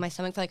something in my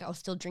stomach. Felt like I was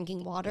still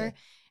drinking water,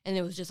 and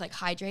it was just like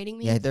hydrating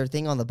me. Yeah, their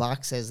thing on the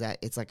box says that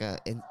it's like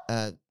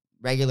a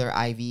regular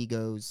IV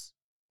goes.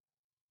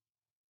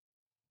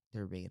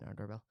 They're ringing our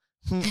doorbell.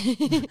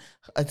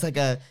 It's like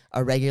a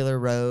regular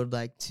road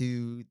like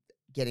to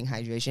getting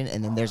hydration,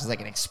 and then there's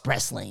like an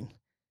express lane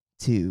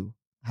to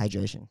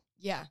hydration.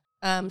 Yeah.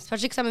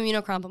 Especially because I'm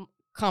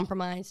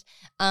immunocompromised.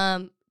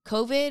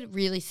 COVID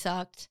really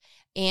sucked.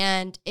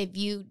 And if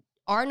you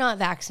are not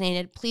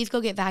vaccinated, please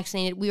go get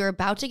vaccinated. We were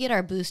about to get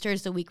our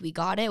boosters the week we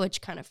got it,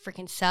 which kind of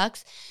freaking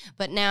sucks.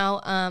 But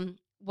now,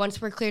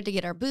 once we're cleared to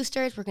get our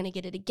boosters, we're going to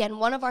get it again.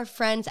 One of our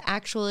friends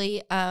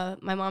actually,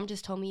 my mom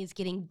just told me, is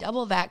getting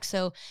double vax.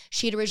 So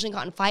she had originally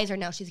gotten Pfizer.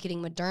 Now she's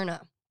getting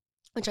Moderna,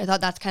 which I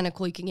thought that's kind of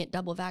cool. You can get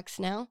double vax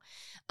now.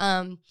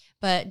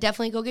 But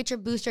definitely go get your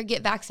booster,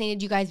 get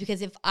vaccinated, you guys,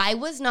 because if I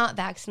was not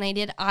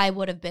vaccinated, I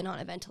would have been on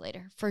a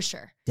ventilator for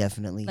sure.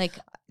 Definitely. Like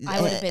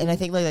I would have been. And I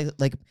think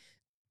like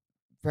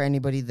for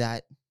anybody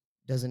that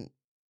doesn't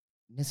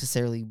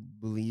necessarily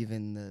believe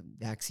in the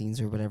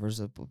vaccines or whatever,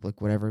 so like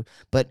whatever,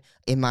 but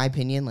in my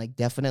opinion, like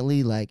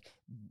definitely like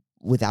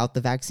without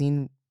the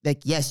vaccine,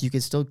 like yes, you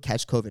could still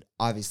catch COVID,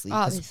 obviously.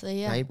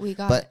 Obviously, yeah, right? we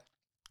got But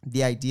it.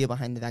 the idea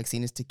behind the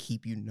vaccine is to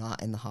keep you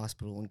not in the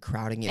hospital and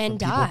crowding it And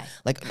from people, die.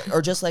 like,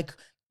 or just like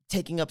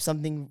taking up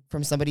something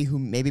from somebody who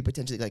maybe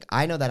potentially, like,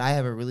 I know that I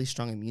have a really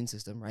strong immune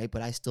system, right?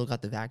 But I still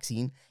got the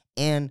vaccine,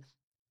 and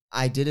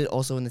I did it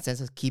also in the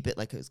sense of keep it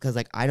like, because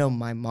like I know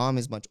my mom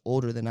is much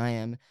older than I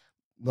am,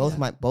 both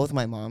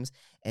my moms,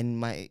 and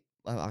my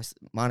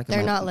Monica. They're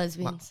my- not my-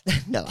 lesbians.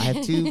 no, I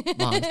have two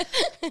moms.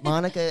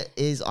 Monica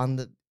is on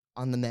the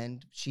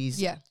mend.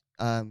 She's Yeah.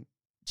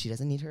 She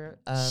doesn't need her.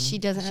 She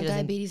doesn't have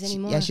diabetes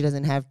anymore. Yeah, she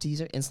doesn't have to use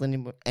her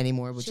insulin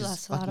anymore, which She is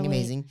lost a lot fucking of weight.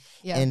 amazing.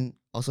 Yeah. And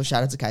also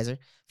shout out to Kaiser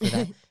for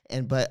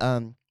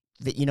that.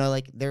 You know,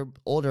 like they're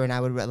older, and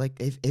I would like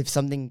if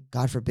something,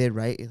 God forbid,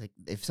 right? Like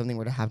if something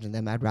were to happen to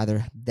them, I'd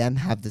rather them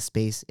have the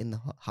space in the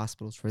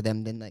hospitals for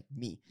them than like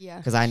me, Yeah.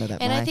 because I know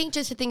that. And I think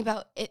just to think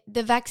about it,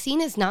 the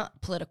vaccine is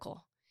not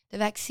political. The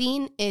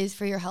vaccine is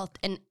for your health.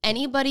 And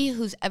anybody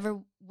who's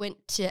ever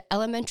went to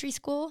elementary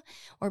school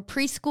or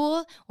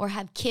preschool or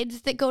have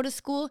kids that go to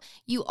school,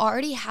 you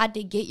already had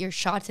to get your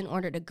shots in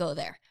order to go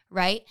there,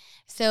 right?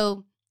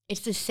 So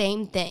it's the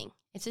same thing.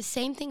 It's the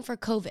same thing for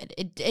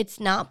COVID. It's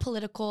not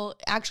political.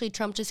 Actually,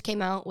 Trump just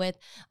came out with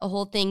a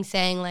whole thing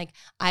saying, like,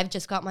 I've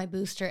just got my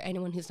booster.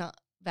 Anyone who's not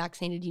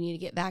vaccinated, you need to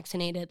get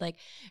vaccinated. Like,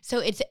 so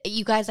it's,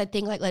 you guys, I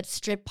think, like, let's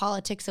strip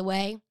politics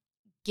away.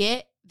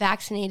 Get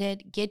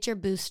vaccinated. Get your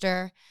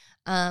booster.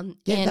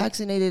 Get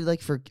vaccinated,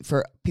 like, for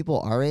people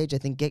our age. I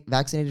think get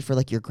vaccinated for,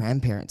 like, your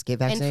grandparents. Get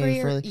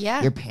vaccinated for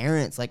your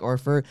parents, like, or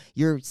for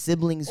your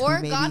siblings. Or,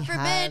 who maybe God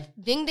forbid,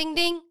 ding, ding,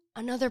 ding,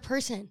 another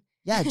person.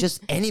 Yeah,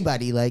 just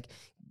anybody, like,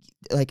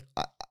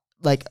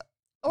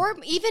 or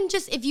even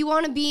just if you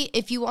want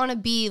to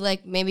be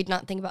like, maybe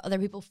not think about other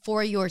people,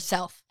 for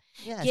yourself.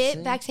 Yeah, get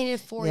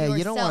vaccinated for yourself. Yeah,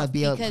 you don't want to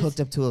be hooked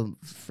up to a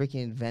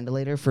freaking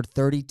ventilator for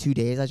 32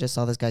 days. I just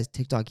saw this guy's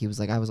TikTok. He was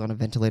like, I was on a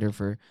ventilator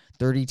for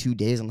 32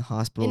 days in the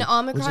hospital. And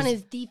Omicron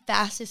is the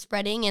fastest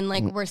spreading, and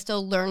like we're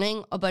still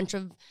learning a bunch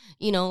of,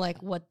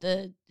 like what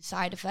the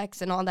side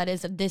effects and all that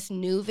is of this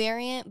new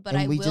variant. But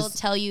I will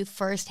tell you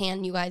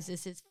firsthand, you guys,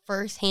 this is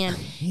firsthand.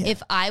 Yeah.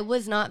 If I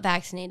was not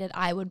vaccinated,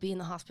 I would be in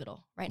the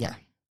hospital right now,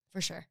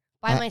 for sure,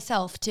 by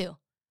myself too.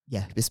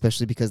 Yeah,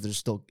 especially because it's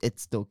still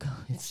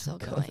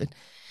going.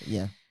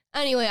 Yeah.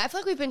 Anyway, I feel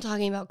like we've been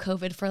talking about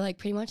COVID for like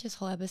pretty much this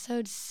whole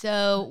episode.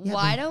 So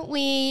why don't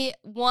we,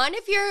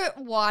 if you're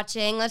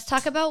watching, let's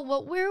talk about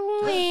what we're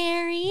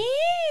wearing.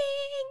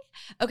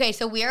 Okay,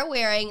 so we are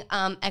wearing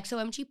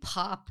XOMG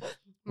Pop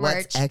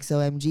merch. What's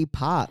XOMG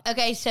Pop?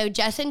 Okay, so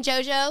Jess and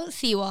JoJo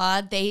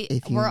Siwa, they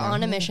were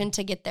on a mission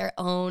to get their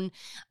own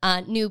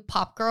new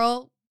pop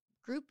girl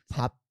group.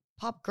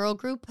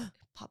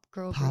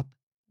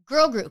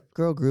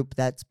 Girl group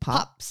that's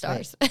pop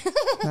stars. I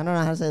don't know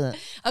how to say that.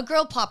 A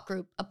pop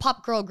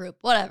girl group,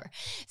 whatever.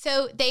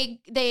 So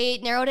they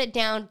narrowed it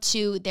down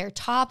to their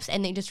tops,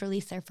 and they just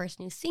released their first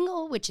new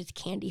single, which is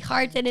Candy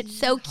Hearts, and it's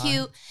so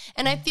cute.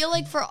 And I feel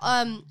like for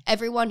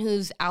everyone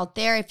who's out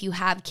there, if you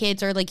have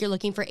kids or like you're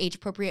looking for age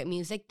appropriate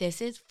music,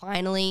 this is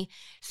finally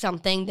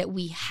something that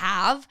we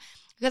have.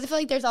 Because I feel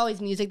like there's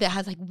always music that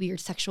has like weird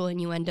sexual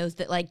innuendos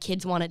that like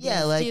kids want to dance to.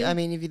 Yeah, like, I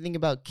mean, if you think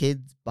about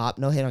Kids Bop,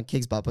 no hate on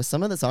Kids Bop, but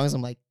some of the songs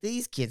I'm like,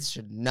 these kids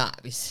should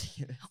not be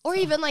singing this. Or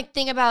even like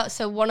think about,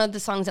 so one of the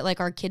songs that like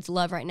our kids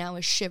love right now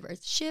is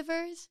Shivers.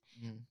 Shivers,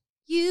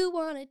 you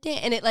want to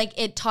dance. And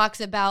it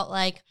talks about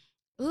like,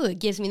 ooh, it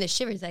gives me the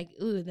shivers, like,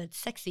 ooh, that's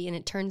sexy, and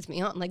it turns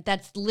me on. Like,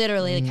 that's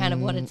literally kind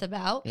of what it's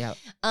about. Yeah.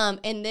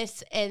 And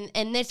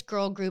this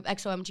girl group,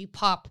 XOMG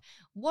Pop,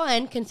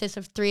 one, consists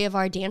of 3 of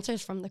our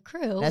dancers from the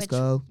crew, Let's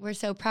go. We're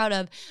so proud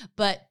of.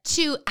 But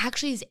 2,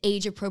 actually is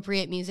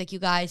age-appropriate music, you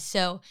guys.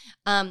 So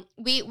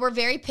we're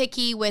very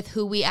picky with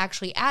who we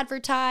actually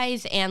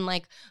advertise and,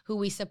 like, who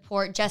we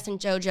support. Jess and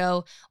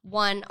JoJo,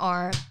 one,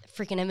 are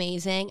freaking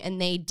amazing,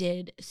 and they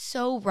did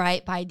so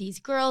right by these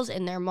girls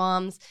and their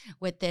moms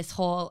with this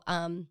whole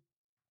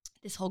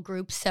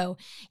group. So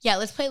yeah,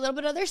 let's play a little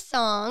bit of their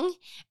song,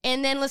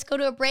 and then let's go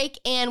to a break.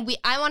 And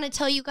I want to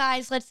tell you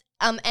guys, let's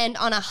end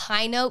on a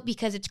high note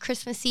because it's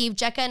Christmas Eve.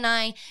 Jekka and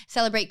I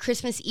celebrate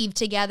Christmas Eve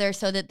together,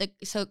 so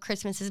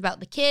Christmas is about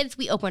the kids.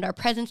 We opened our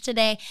presents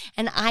today,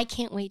 and I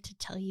can't wait to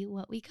tell you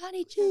what we got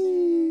each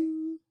other.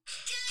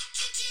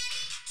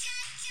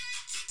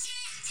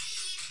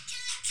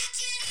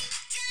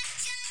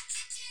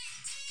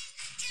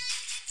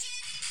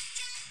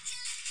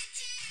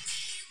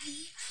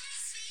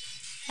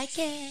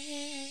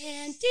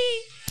 Candy.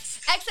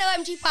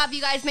 XOMG Pop,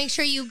 you guys, make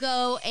sure you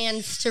go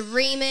and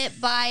stream it,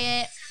 buy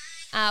it.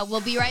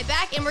 We'll be right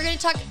back, and we're going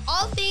to talk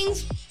all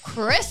things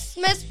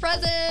Christmas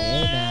presents.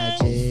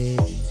 Hey,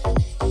 Magic.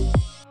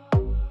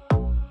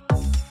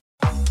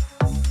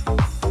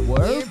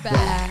 We're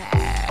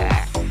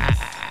back.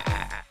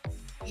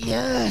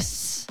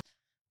 Yes.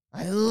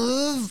 I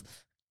love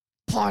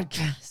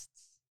podcasts.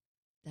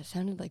 That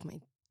sounded like my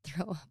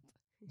throw up.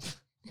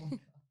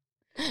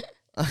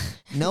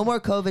 No more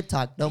COVID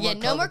talk. No more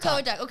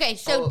COVID talk. Okay,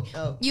 so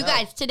you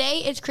guys, today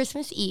is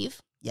Christmas Eve.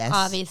 Yes.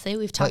 Obviously,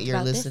 we've talked about this.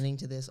 But you're listening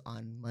to this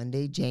on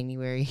Monday,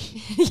 January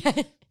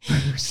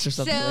 1st or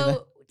something like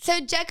that. So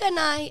Jekka and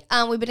I,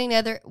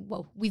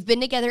 we've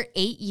been together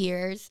 8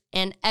 years,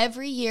 and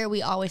every year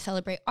we always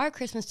celebrate our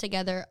Christmas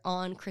together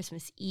on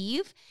Christmas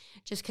Eve,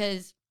 just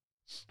because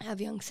I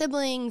have young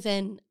siblings,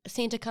 and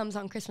Santa comes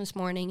on Christmas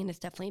morning, and it's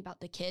definitely about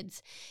the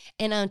kids.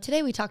 And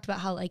today we talked about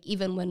how, like,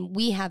 even when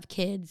we have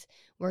kids,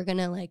 we're going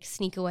to, like,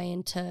 sneak away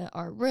into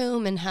our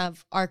room and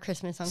have our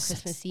Christmas on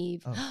Christmas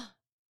Eve. Oh.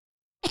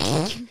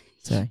 What?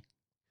 Sorry.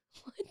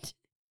 Did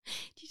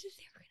you just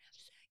say we're going to have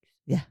sex?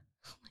 Yeah.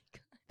 Oh, my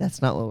God.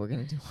 That's not what we're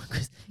going to do on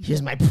Christmas.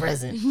 Here's my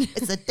present.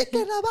 It's a dick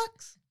in a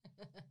box.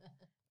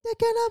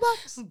 Dick in a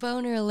box.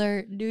 Boner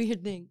alert. Do your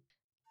thing.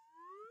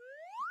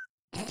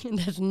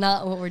 That's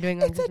not what we're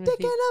doing on It's Christmas a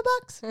dick Eve. in a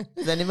box.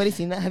 Has anybody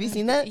seen that? Have you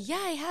seen that? Yeah,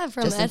 I have,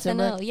 from Justin SNL.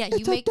 Timberlake? Yeah,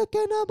 It's a dick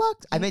in a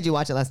box. I made you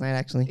watch it last night,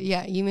 actually.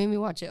 Yeah, you made me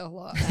watch it a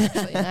lot,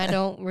 actually. And I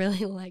don't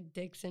really like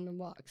dicks in a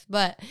box.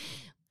 But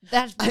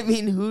That's I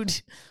mean,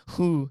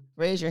 who?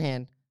 Raise your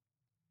hand.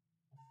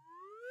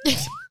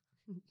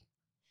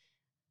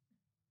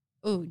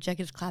 Ooh, Jack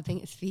is clapping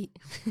his feet.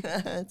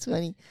 That's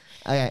funny.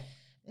 Okay.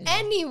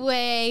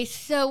 Anyway,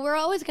 so we're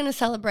always going to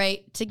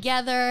celebrate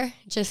together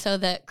just so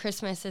that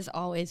Christmas is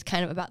always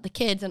kind of about the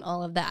kids and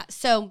all of that.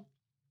 So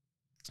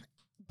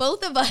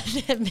both of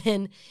us have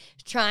been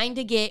trying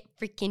to get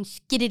freaking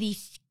skiddity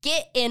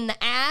skit in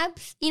the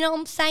abs. You know what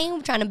I'm saying?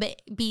 We're trying to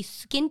be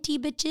skinty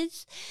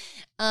bitches.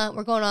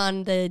 We're going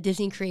on the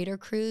Disney Creator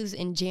Cruise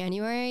in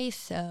January.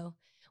 So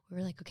we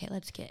were like, okay,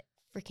 let's get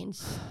freaking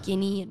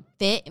skinny and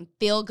fit and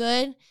feel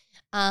good.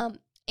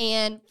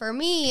 And for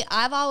me,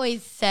 I've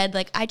always said,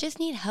 like, I just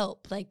need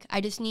help. Like, I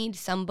just need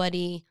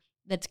somebody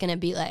that's going to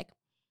be like,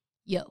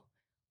 yo,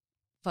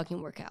 fucking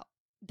work out.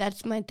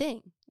 That's my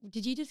thing.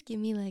 Did you just give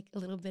me, like, a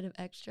little bit of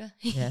extra?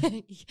 Yeah.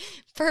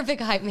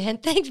 Perfect hype, man.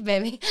 Thanks,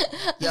 baby.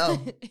 Yo,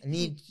 I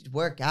need to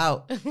work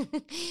out.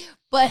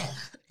 But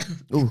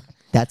Ooh,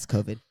 that's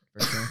COVID.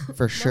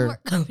 For no sure. more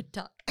COVID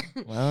talk.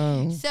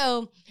 Wow.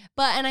 So,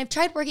 and I've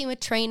tried working with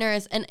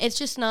trainers, and it's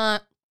just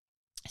not,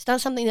 it's not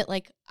something that,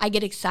 like, I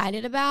get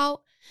excited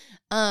about.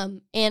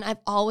 And I've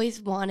always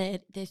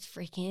wanted this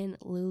freaking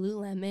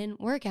Lululemon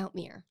workout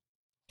mirror.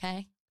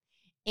 Okay.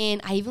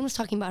 And I even was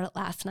talking about it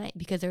last night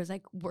because there was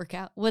like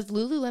was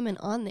Lululemon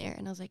on there.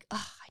 And I was like, oh,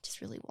 I just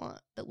really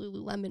want the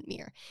Lululemon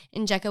mirror.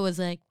 And Jekka was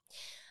like,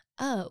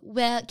 oh,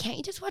 well, can't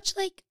you just watch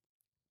like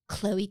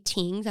Chloe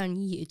Tings on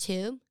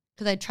YouTube?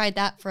 Because I tried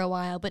that for a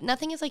while, but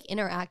nothing is like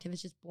interactive.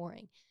 It's just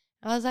boring.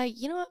 I was like,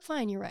 you know what?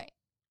 Fine, you're right.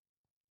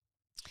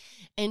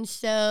 And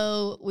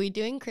so we're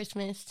doing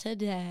Christmas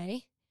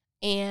today.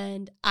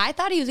 And I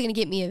thought he was going to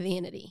get me a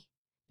vanity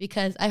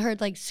because I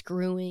heard like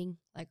screwing,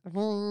 like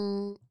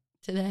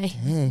today.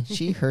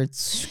 She heard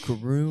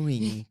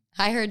screwing.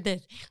 I heard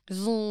this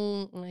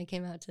when I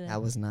came out today.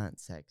 That was not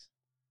sex.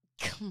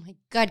 Oh my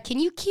God. Can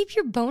you keep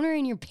your boner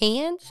in your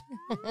pants?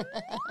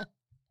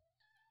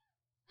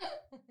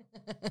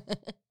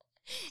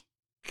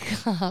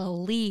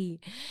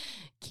 Golly.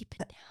 Keep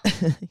it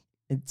down.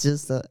 It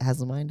just has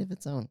a mind of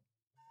its own.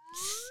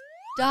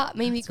 Stop.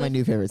 Made me It's go. my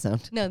new favorite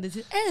sound. No, this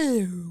is.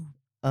 Oh.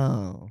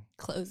 Oh.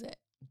 Close it.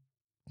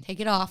 Take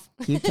it off.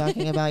 Keep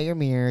talking about your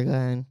mirror, go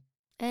ahead.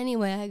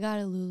 Anyway, I got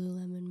a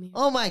Lululemon mirror.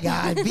 Oh my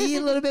God. Be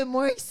a little bit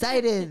more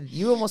excited.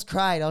 You almost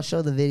cried. I'll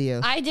show the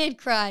video. I did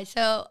cry.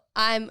 So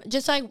I'm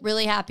just like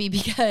really happy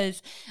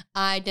because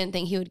I didn't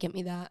think he would get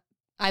me that.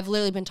 I've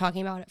literally been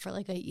talking about it for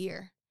like a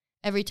year.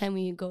 Every time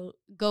we go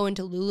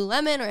into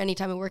Lululemon or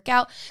anytime we work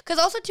out. Because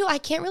also, too, I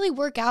can't really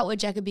work out with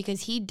Jekka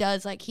because he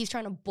does, like, he's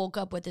trying to bulk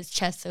up with his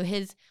chest. So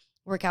his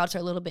workouts are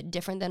a little bit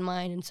different than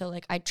mine. And so,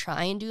 like, I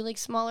try and do, like,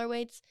 smaller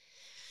weights.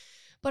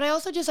 But I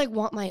also just, like,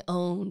 want my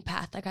own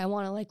path. Like, I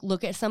want to, like,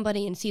 look at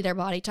somebody and see their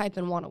body type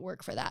and want to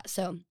work for that.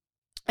 So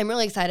I'm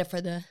really excited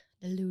for the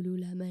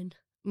Lululemon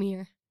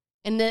mirror.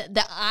 And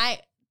the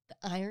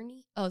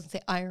irony? I was going to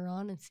say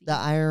irony. The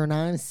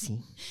irony.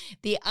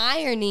 The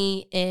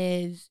irony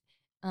is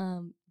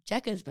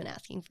Jekka's been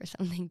asking for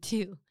something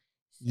too.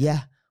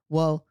 Yeah.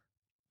 Well,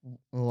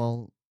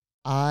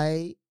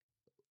 okay,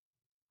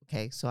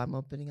 so I'm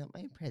opening up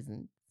my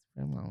presents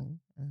for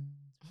Molly.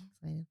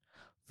 Excited.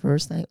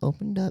 First, I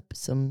opened up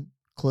some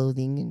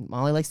clothing, and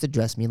Molly likes to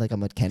dress me like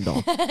I'm a Ken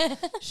doll.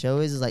 She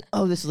always is like,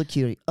 oh, this is a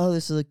cutie. Oh,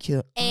 this is a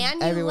cute.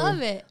 And Everywhere. you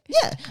love it.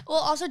 Yeah. Well,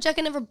 also,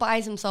 Jekka never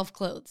buys himself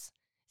clothes.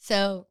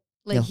 So,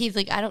 like, No. he's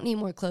like, I don't need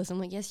more clothes. I'm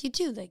like, yes, you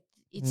do. Like,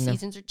 No.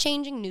 seasons are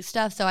changing, new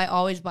stuff. So I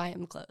always buy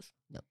him clothes.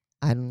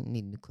 I don't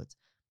need new clothes.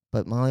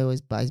 But Molly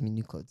always buys me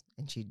new clothes.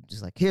 And she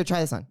just like, here,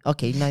 try this on.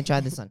 Okay, now try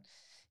this on.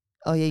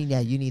 Oh, yeah,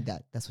 you need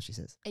that. That's what she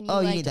says. And you oh,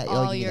 you liked need that.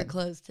 all you need your that.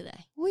 clothes today.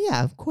 Well,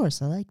 yeah, of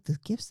course. I like the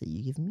gifts that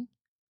you give me.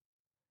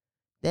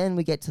 Then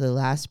we get to the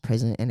last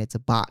present, and it's a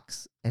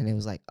box. And it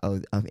was like,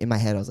 in my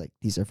head, I was like,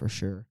 these are for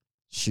sure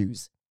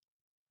shoes.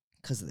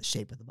 Because of the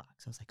shape of the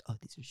box. I was like, oh,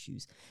 these are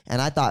shoes.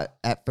 And I thought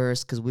at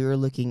first, because we were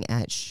looking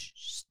at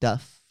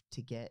stuff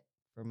to get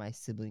for my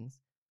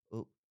siblings.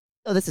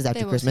 Oh, this is after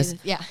They won't see Christmas.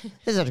 this. Yeah.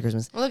 This is after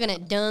Christmas. We're looking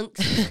at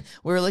dunks.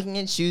 We were looking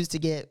at shoes to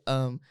get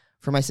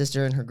for my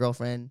sister and her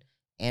girlfriend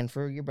and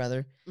for your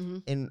brother. hmm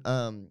And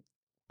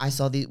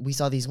we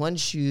saw these one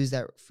shoes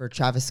that for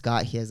Travis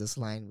Scott. He has this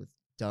line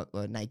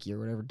with Nike or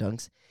whatever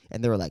dunks,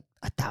 and they were like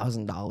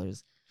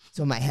 $1,000.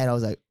 So in my head, I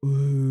was like,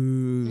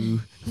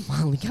 ooh,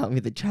 Molly got me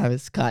the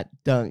Travis Scott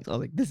dunks. I was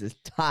like, this is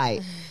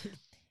tight.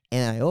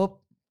 And I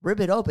rip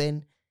it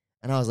open,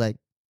 and I was like,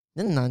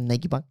 this is not a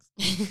Nike box.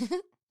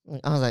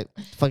 I was like,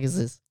 what the fuck is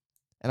this?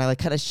 And I like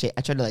kind of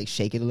I tried to like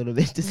shake it a little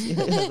bit to see.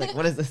 I was like,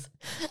 what is this?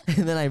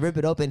 And then I rip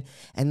it open,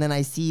 and then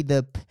I see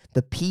the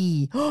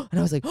P, and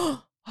I was like,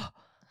 oh,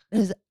 it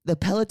was the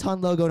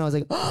Peloton logo, and I was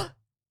like, oh. I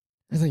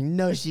was like,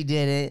 no, she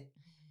didn't.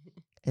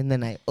 And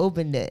then I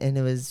opened it, and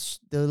it was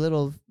the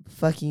little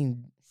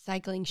fucking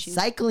Cycling shoes.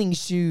 cycling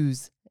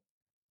shoes.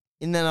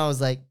 And then I was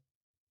like,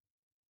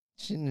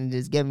 shouldn't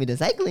just give me the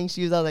cycling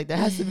shoes. I was like, there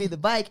has to be the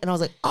bike. And I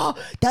was like, oh,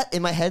 that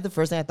in my head, the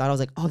first thing I thought, I was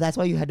like, oh, that's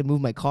why you had to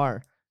move my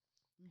car.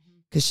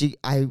 Because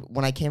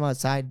when I came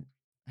outside,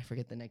 I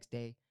forget the next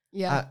day,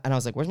 Yeah. And I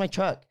was like, where's my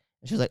truck?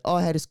 And she was like, oh,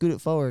 I had to scoot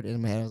it forward. And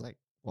in my head, I was like,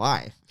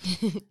 why?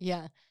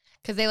 Yeah.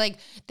 Because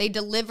they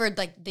delivered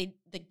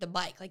the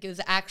bike, like it was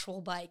an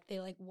actual bike. They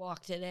like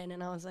walked it in,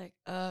 and I was like,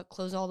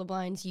 close all the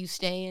blinds. You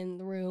stay in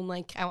the room.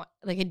 Like I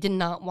did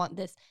not want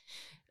this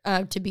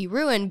to be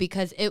ruined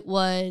because it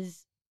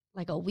was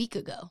like a week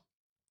ago.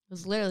 It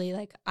was literally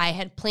like I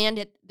had planned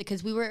it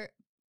because we were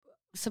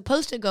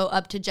supposed to go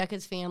up to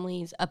Jekka's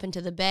family's up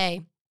into the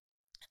Bay,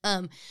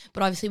 but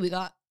obviously we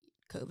got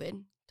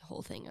COVID.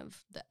 Whole thing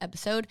of the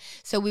episode,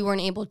 so we weren't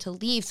able to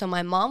leave. So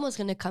my mom was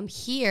going to come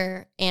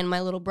here and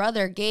my little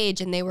brother Gage,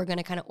 and they were going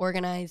to kind of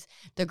organize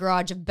the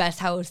garage of best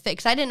how it was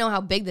fixed. I didn't know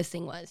how big this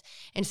thing was,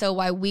 and so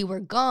while we were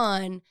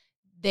gone,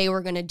 they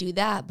were going to do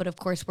that. But of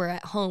course, we're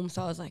at home,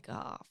 so I was like,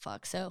 oh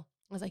fuck. So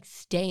I was like,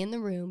 stay in the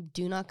room,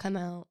 do not come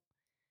out.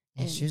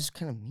 And she was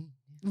kind of mean.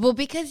 Well,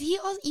 because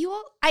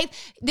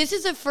this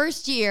is the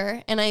first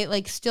year, and I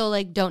like still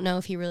like don't know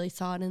if he really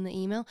saw it in the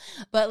email,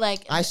 but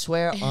like I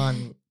swear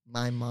on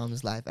my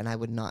mom's life, and I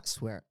would not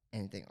swear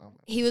anything on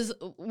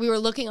my we were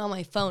looking on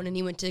my phone, and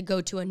he went to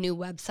go to a new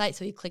website,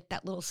 so he clicked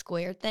that little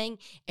square thing,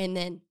 and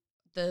then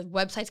the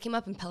websites came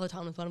up and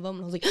Peloton was one of them,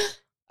 and I was like,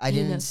 I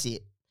didn't see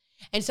it.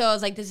 And so I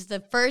was like, this is the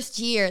first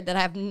year that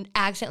I've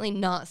accidentally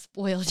not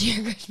spoiled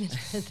your Christmas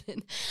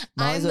present.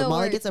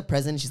 Molly gets a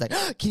present, and she's like,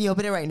 can you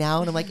open it right now?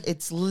 And I'm like,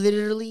 it's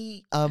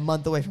literally a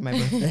month away from my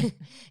birthday.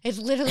 It's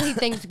literally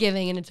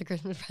Thanksgiving, and it's a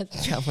Christmas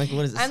present. Yeah, I'm like,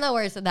 what is this? I'm the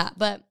worst at that.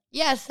 But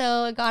yeah, so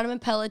I got him a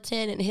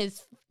Peloton, and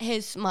his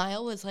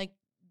smile was like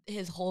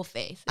his whole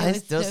face. I'm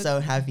still so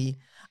happy.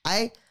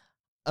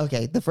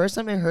 Okay, the first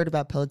time I heard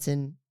about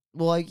Peloton,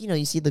 well,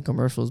 you see the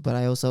commercials, but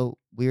I was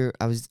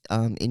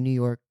in New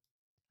York.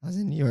 I was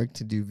in New York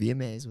to do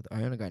VMAs with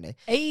Ariana Grande.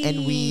 Hey.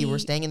 And we were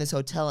staying in this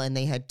hotel, and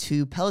they had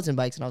 2 Peloton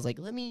bikes, and I was like,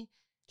 let me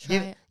just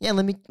give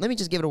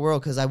it a whirl,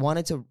 because I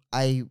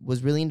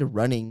was really into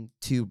running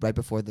too right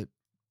before the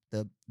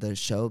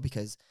show,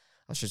 because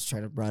I was just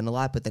trying to run a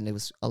lot, but then it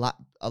was a lot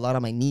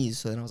on my knees.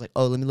 So then I was like,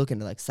 oh, let me look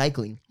into like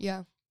cycling.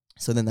 Yeah.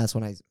 So then that's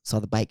when I saw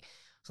the bike.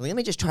 So let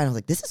me just try it. I was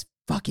like, this is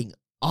fucking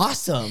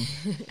awesome.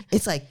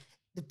 It's like,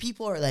 the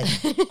people are like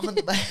on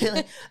the bike,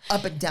 like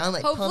up and down,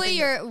 like hopefully pumping,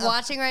 you're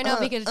watching right now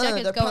because Jack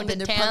is they're going pumping,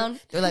 to they're town.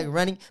 pumping, they're like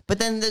running. But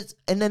then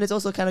it's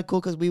also kind of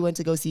cool because we went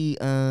to go see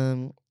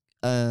Dancing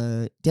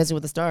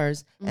with the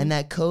Stars, and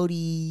that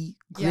Cody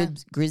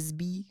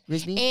Grisby,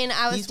 and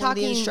I was he's one of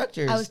the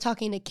instructors. I was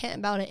talking to Kent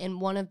about it,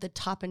 and one of the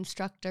top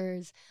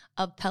instructors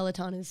of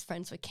Peloton is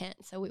friends with Kent,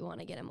 so we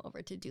want to get him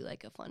over to do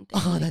like a fun thing.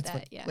 Oh, like that's that.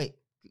 fun. Yeah. Wait,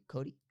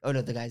 Cody? Oh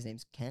no, the guy's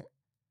name's Kent.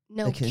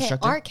 No, the Kent.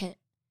 instructor? Our Kent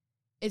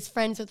is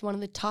friends with one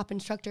of the top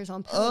instructors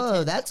on Peloton.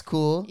 Oh, that's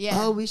cool. Yeah.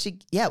 Oh, we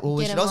should. Yeah. Well,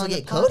 we Get should him also on the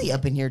get Cody podcast.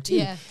 up in here too.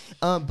 Yeah.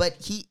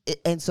 But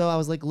and so I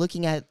was like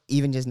looking at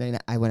even just knowing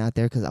that I went out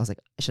there because I was like,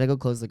 should I go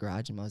close the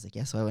garage? And I was like,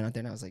 yeah. So I went out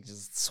there and I was like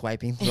just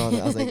swiping through all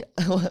that. I was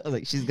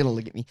like, she's gonna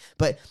look at me.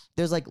 But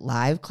there's like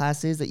live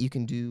classes that you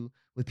can do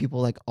with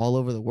people like all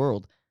over the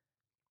world.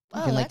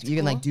 You can that's you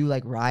can like cool. do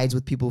like rides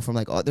with people from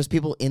like there's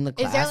people in the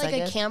class. Is there like I a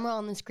guess. camera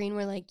on the screen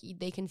where like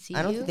they can see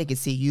I don't you? think they can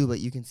see you, but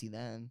you can see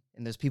them.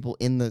 And there's people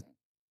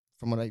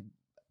from what I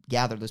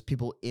gather, there's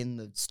people in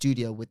the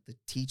studio with the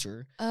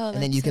teacher. Oh,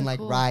 And then you that's can so like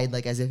cool. ride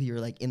like as if you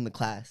were like in the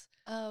class.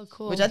 Oh,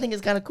 cool. Which I think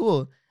is kind of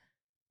cool.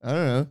 I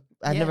don't know.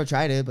 I've Yeah. never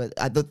tried it, but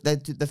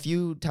the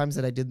few times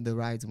that I did the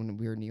rides when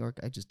we were in New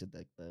York, I just did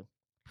like the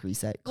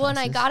preset. Well, and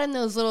I classes. got him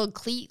those little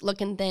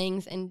cleat-looking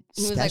things, and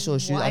he was Special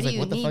like, shoes. I "Why was do like, you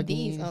what the need fuck do you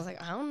these?" need? And I was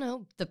like, "I don't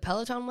know. The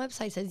Peloton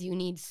website says you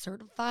need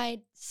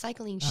certified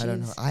cycling shoes." I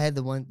don't know. I had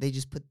the one they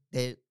just put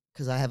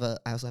because I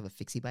also have a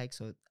fixie bike,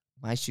 so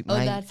my shoe. Oh,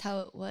 mine, that's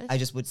how it was. I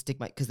just would stick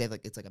because they have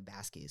like it's like a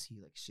basket, so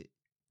you like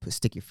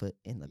stick your foot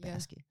in the Yeah.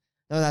 basket.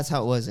 No, that's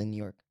how it was in New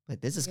York.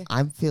 But this is Okay.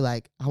 I feel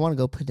like I want to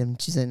go put them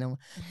shoes in.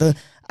 I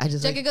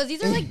just Jessica like, goes,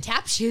 "These are like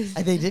tap shoes."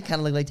 they did kind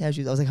of look like tap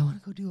shoes. I was like, I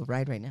want to go do a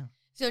ride right now.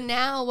 So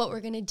now what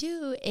we're gonna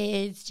do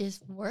is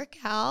just work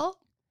out.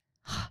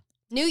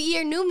 New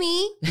year, new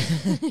me.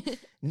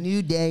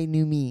 New day,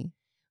 new me.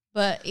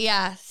 But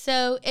yeah,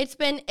 so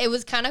it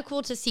was kind of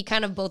cool to see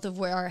kind of both of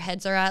where our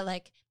heads are at,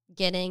 like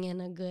getting in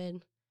a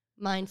good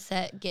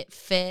mindset, get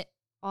fit,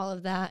 all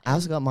of that. I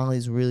also got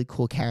Molly's really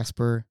cool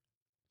Casper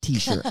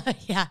t-shirt.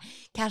 Yeah,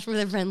 Casper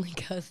the Friendly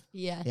Ghost.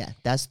 Yeah. Yeah,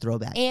 that's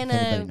throwback. And if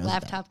anybody a knows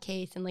laptop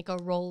case and like a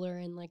roller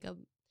and like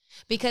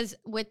because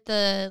with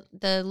the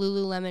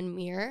Lululemon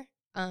mirror,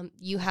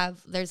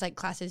 there's like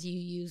classes you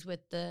use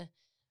with the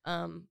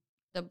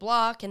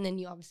block, and then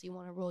you obviously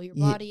want to roll your that.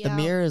 body The out.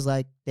 mirror is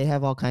like they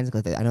have all kinds of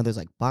classes. I know there's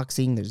like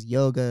boxing, there's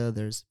yoga,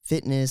 there's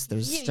fitness,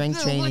 there's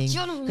strength training.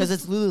 Because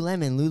it's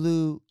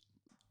Lululemon.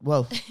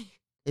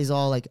 Is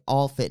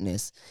all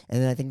fitness.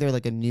 And then I think they're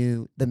like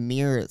the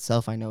mirror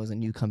itself I know is a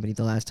new company.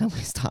 The last time we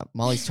stopped,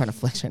 Molly's trying to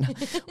flex right now.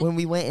 When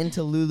we went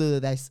into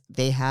Lulu,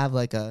 they have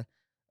like a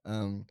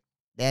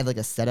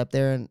setup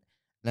there, and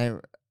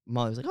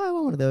Molly was like, "Oh, I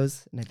want one of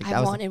those." And I think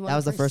I've wanted one that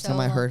was the for first so time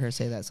I long. heard her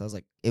say that. So I was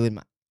like, when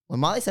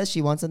Molly says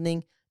she wants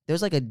something,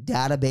 there's like a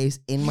database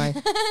in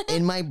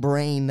my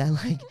brain that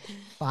like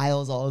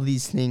files all of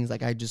these things.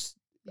 Like I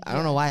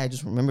don't know why I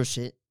just remember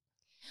shit.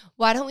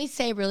 Why don't we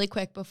say really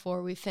quick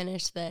before we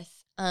finish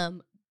this,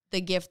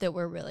 the gift that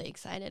we're really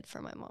excited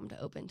for my mom to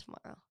open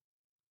tomorrow.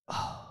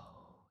 Oh,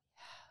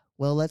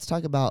 well, let's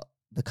talk about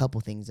the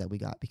couple things that we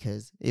got,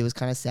 because it was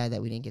kind of sad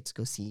that we didn't get to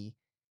go see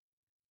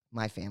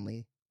my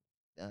family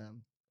a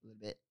little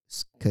bit,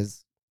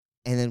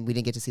 and then we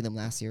didn't get to see them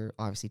last year,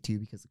 obviously too,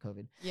 because of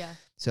COVID. Yeah.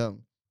 So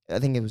I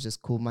think it was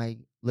just cool. My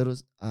little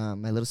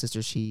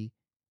sister,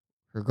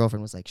 her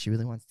girlfriend was like, she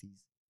really wants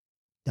these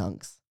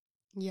dunks.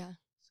 Yeah.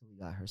 So we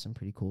got her some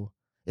pretty cool.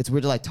 It's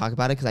weird to like talk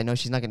about it because I know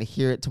she's not going to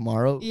hear it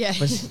tomorrow. Yeah.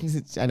 But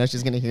I know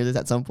she's going to hear this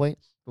at some point.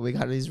 But we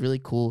got her these really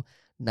cool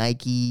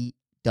Nike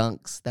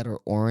dunks that are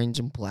orange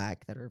and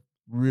black that are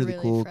really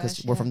cool because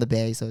fresh, we're yeah. from the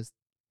Bay, so it's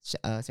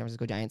San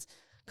Francisco Giants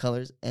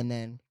colors. And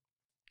then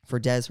for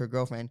Des, her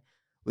girlfriend,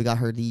 we got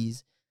her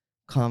these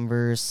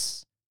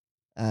Converse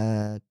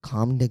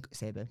Comme des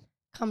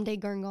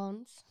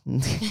Garçons.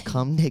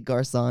 Comme des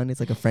Garçons. It's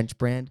like a French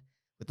brand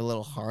with a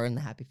little heart and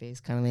the happy face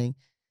kind of thing.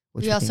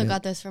 Which We also think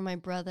got this for my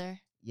brother.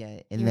 yeah,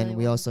 and You then really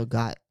we want- also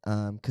got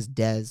because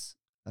Des,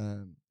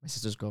 my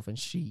sister's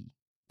girlfriend,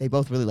 they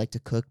both really like to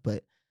cook,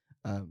 but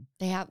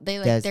They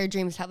like Des- their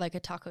dreams have like a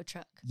taco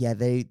truck. yeah,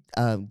 they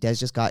Des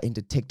just got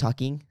into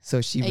TikToking, so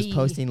she was Ayy.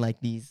 posting like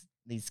these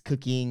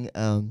cooking.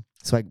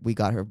 So we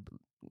got her,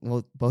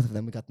 well, both of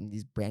them, we got them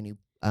these brand new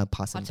pots and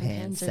Pots and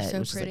pans pans, they're set, so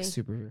which is pretty. like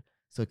super,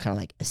 so kind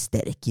of like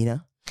aesthetic, you know,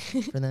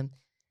 for them.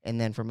 And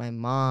then for my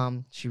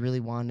mom, she really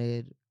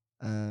wanted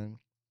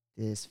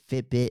this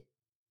Fitbit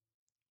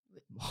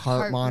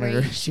heart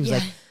monitor. rate, She was yeah.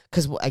 like,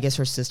 because I guess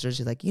her sister,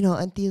 she's like,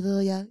 Auntie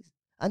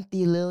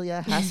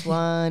Lilia has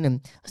one,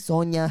 and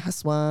Sonia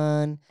has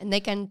one. And they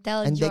can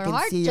tell And they your can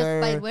heart see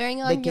just by your- wearing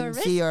They on your can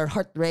wrist. see your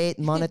heart rate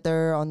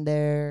monitor on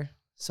there.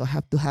 So I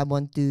have to have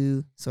one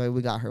too. So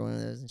we got her one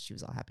of those, and she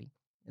was all happy.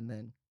 And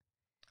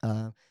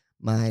then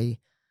my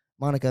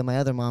Monica, my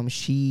other mom,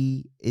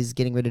 she is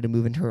getting ready to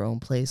move into her own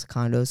place,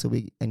 condo. So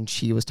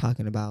she was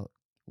talking about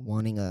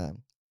wanting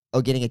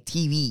getting a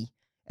TV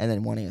and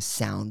then wanting a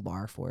sound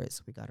bar for it.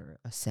 So we got her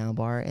a sound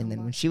bar. And then Sound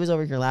when bar. she was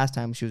over here last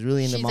time, she was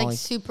really into She's like Molly's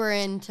super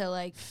into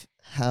like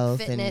health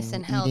fitness and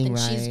and health, eating and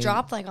she's right.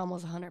 dropped like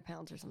almost 100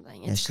 pounds or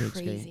something. Yeah, It's she looks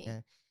great, crazy. yeah.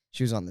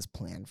 She was on this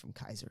plan from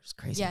Kaiser. It's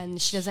crazy. Yeah,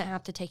 and she doesn't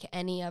have to take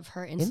any of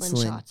her insulin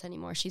Insulin, shots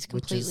anymore. She's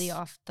which completely is-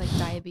 off like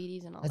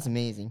diabetes and all That's that.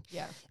 amazing.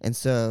 Yeah. And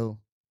so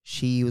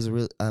she was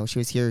she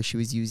was here. She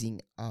was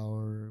using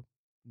our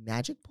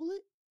Magic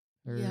Bullet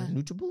or Yeah.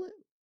 NutriBullet.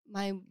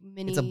 My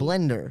mini. It's a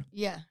blender.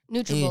 Yeah, And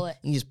you NutriBullet.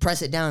 just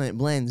press it down and it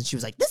blends. And she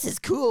was like, "This is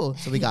cool."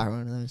 So we got her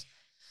one of those.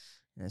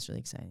 And that's really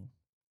exciting.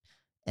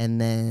 And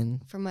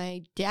then For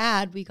my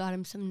dad, we got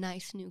him some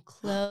nice new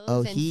clothes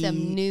Oh, and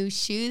some new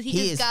shoes. He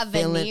just is got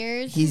feeling-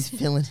 veneers. He's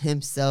feeling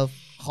himself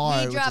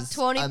hard. He which dropped is,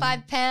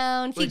 25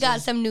 pounds. He which got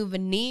is- some new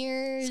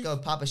veneers. Let's go,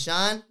 Papa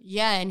Sean.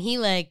 Yeah, and he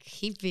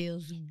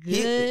feels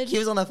good. He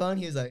was on the phone.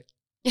 He was like,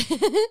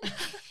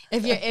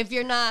 if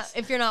you're not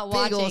Big ol'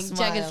 watching,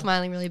 Jack is smile.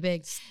 smiling really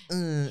big.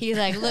 "Ugh." He's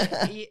like, look,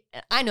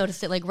 I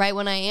noticed it like right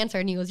when I answered,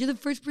 and he goes, "You're the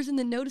first person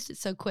that noticed it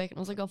so quick." And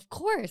I was like, "Of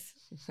course."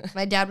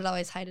 My dad would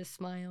always hide his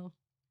smile.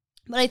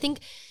 But I think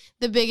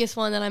the biggest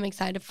one that I'm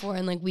excited for,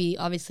 and like we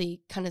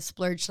obviously kind of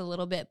splurged a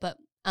little bit, but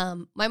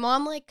my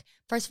mom, like,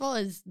 first of all,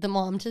 is the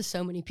mom to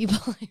so many people.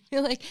 I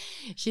feel like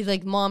she's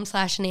like mom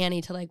 /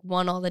 nanny to like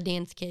all the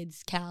dance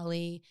kids,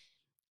 Callie,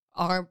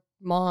 our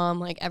mom,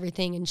 like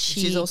everything. And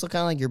She's also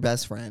kind of like your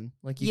best friend.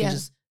 Like you Yeah. can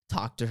just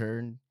talk to her.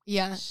 And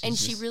yeah, and she's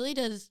she just- really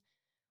does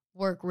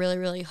work really,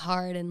 really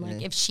hard. And like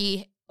Yeah. if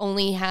she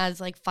only has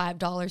like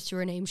 $5 to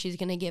her name, she's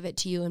gonna give it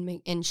to you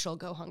and she'll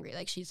go hungry.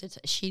 Like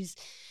she's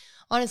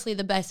honestly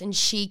the best, and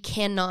she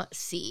cannot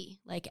see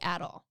like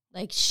at all.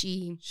 Like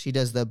she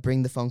does the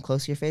bring the phone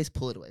close to your face,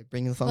 pull it away.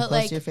 Bring the phone But, close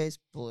like, to your face,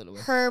 pull it away.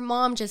 her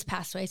mom just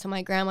passed away, so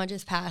my grandma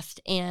just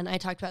passed, and I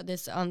talked about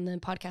this on the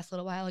podcast a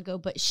little while ago,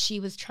 but she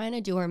was trying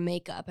to do her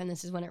makeup, and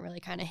this is when it really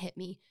kind of hit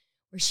me,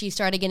 where she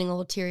started getting a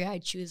little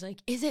teary-eyed. She was like,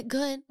 "Is it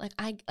good?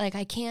 I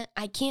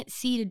can't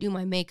see to do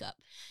my makeup."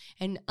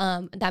 And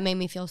that made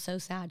me feel so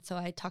sad. So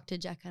I talked to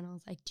Jecca and I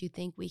was like, "Do you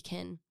think we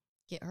can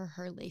get her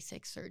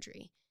LASIK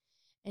surgery?"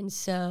 And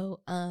so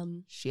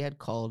She had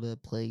called a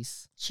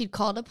place. she'd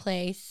called a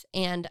place,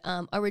 and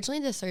originally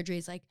the surgery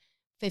is like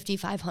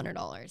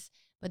 $5,500,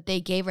 but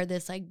they gave her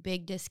this like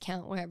big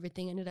discount where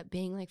everything ended up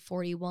being like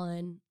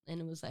 41,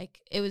 and it was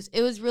like it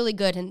was really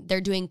good. And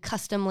they're doing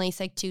custom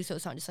LASIK too, so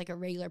it's not just like a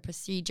regular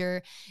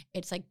procedure.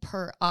 It's like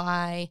per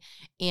eye,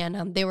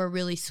 and they were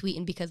really sweet.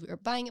 And because we were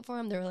buying it for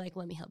them, they were like,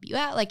 "Let me help you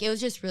out." Like it was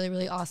just really,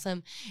 really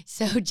awesome.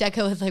 So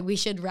Jecca was like, "We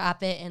should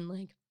wrap it in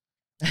like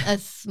a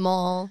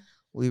small."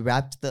 We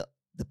wrapped the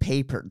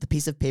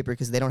piece of paper,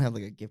 because they don't have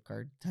like a gift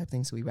card type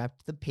thing. So we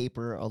wrapped the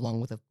paper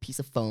along with a piece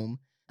of foam.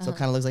 So it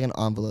kind of looks like an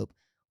envelope.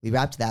 We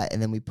wrapped that, and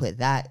then we put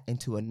that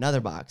into another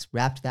box,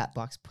 wrapped that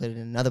box, put it in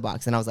another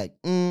box. And I was like,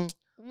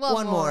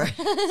 one more.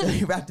 So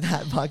we wrapped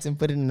that box and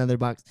put it in another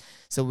box.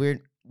 So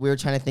we were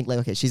trying to think like,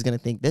 okay, she's gonna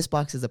think this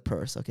box is a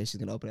purse. Okay, she's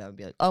gonna open it up and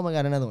be like, oh my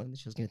god, another one.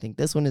 She's gonna think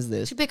this one is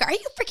this. She'd be like, are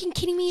you freaking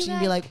kidding me? She's gonna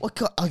be like,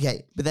 what?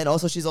 Okay, but then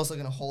also she's also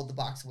gonna hold the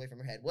box away from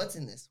her head. What's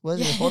in this? What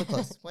is it? Hold it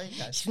close. Wait,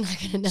 guys. She's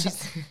not gonna know.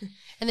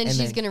 And then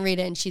she's gonna read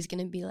it and she's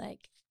gonna be like,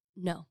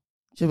 no.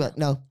 She'll be like,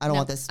 no, I don't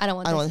want this. I don't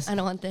want this. I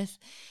don't want this.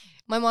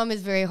 My mom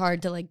is very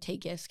hard to like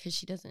take gifts because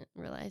she doesn't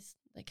realize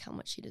like how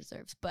much she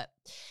deserves. But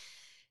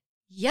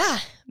yeah,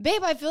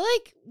 babe, I feel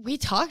like we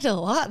talked a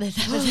lot this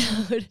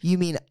episode. You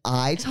mean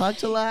I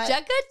talked a lot?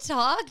 Jekka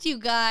talked, you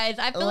guys.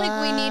 I feel like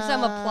we need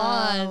some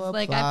applause.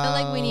 Like I feel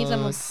like we need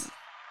some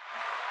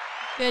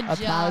good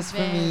applause job,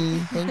 for babe. me.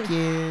 Thank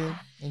you.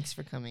 Thanks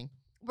for coming.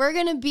 We're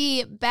going to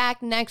be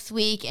back next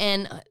week,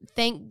 and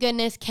thank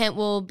goodness Kent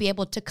will be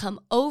able to come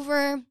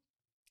over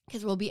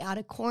because we'll be out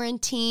of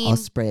quarantine. I'll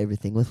spray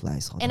everything with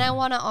Lysol. And I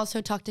want to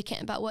also talk to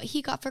Kent about what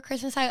he got for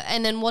Christmas.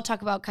 And then we'll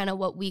talk about kind of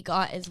what we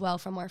got as well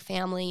from our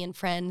family and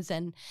friends.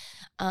 And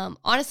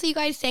honestly, you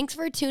guys, thanks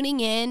for tuning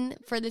in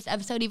for this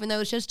episode, even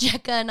though it's just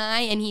Jekka and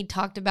I, and he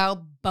talked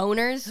about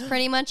boners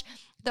pretty much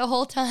the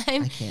whole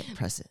time. I can't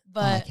press it.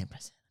 But I can't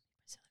press it.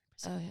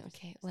 Oh,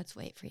 okay. Let's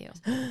wait for you.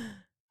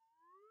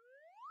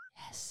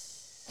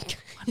 Yes.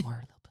 One more, a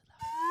little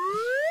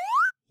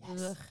bit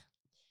louder. Ugh.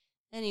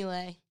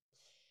 Anyway,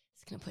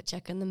 it's gonna put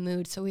Jekka in the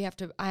mood, so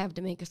I have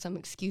to make some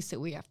excuse that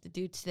we have to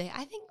do today.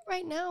 I think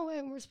right now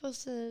we're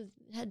supposed to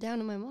head down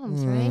to my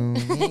mom's, right?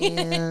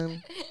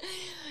 Man.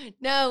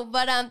 No,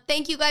 but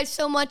thank you guys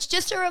so much.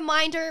 Just a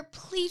reminder,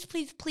 please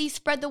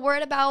spread the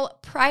word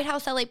about Pride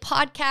House LA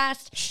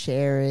podcast.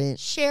 Share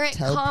it.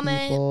 Tell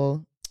comment,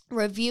 people.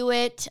 review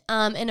it,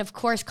 and of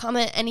course,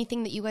 comment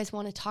anything that you guys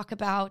want to talk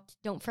about.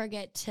 Don't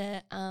forget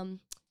to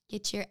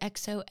get your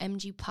EXO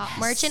MG Pop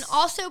merch, and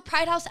also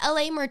Pride House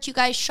LA merch. You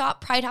guys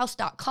shop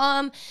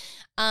pridehouse.com.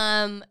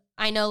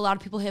 I know a lot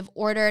of people have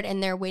ordered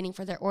and they're waiting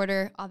for their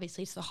order.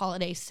 Obviously, it's the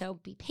holidays, so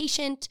be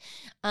patient.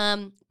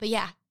 But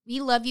yeah,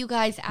 we love you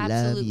guys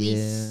absolutely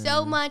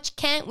so much.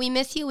 Kent, we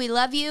miss you. We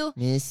love you.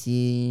 Miss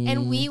you.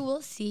 And we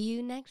will see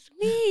you next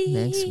week.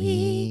 Next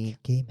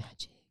week. Gay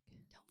magic.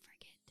 Don't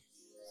forget.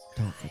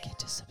 Don't forget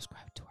to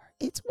subscribe to our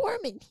It's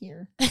Warm in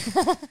Here. You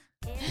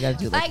gotta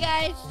do it. Bye,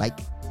 guys. Bye.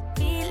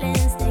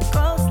 Feelings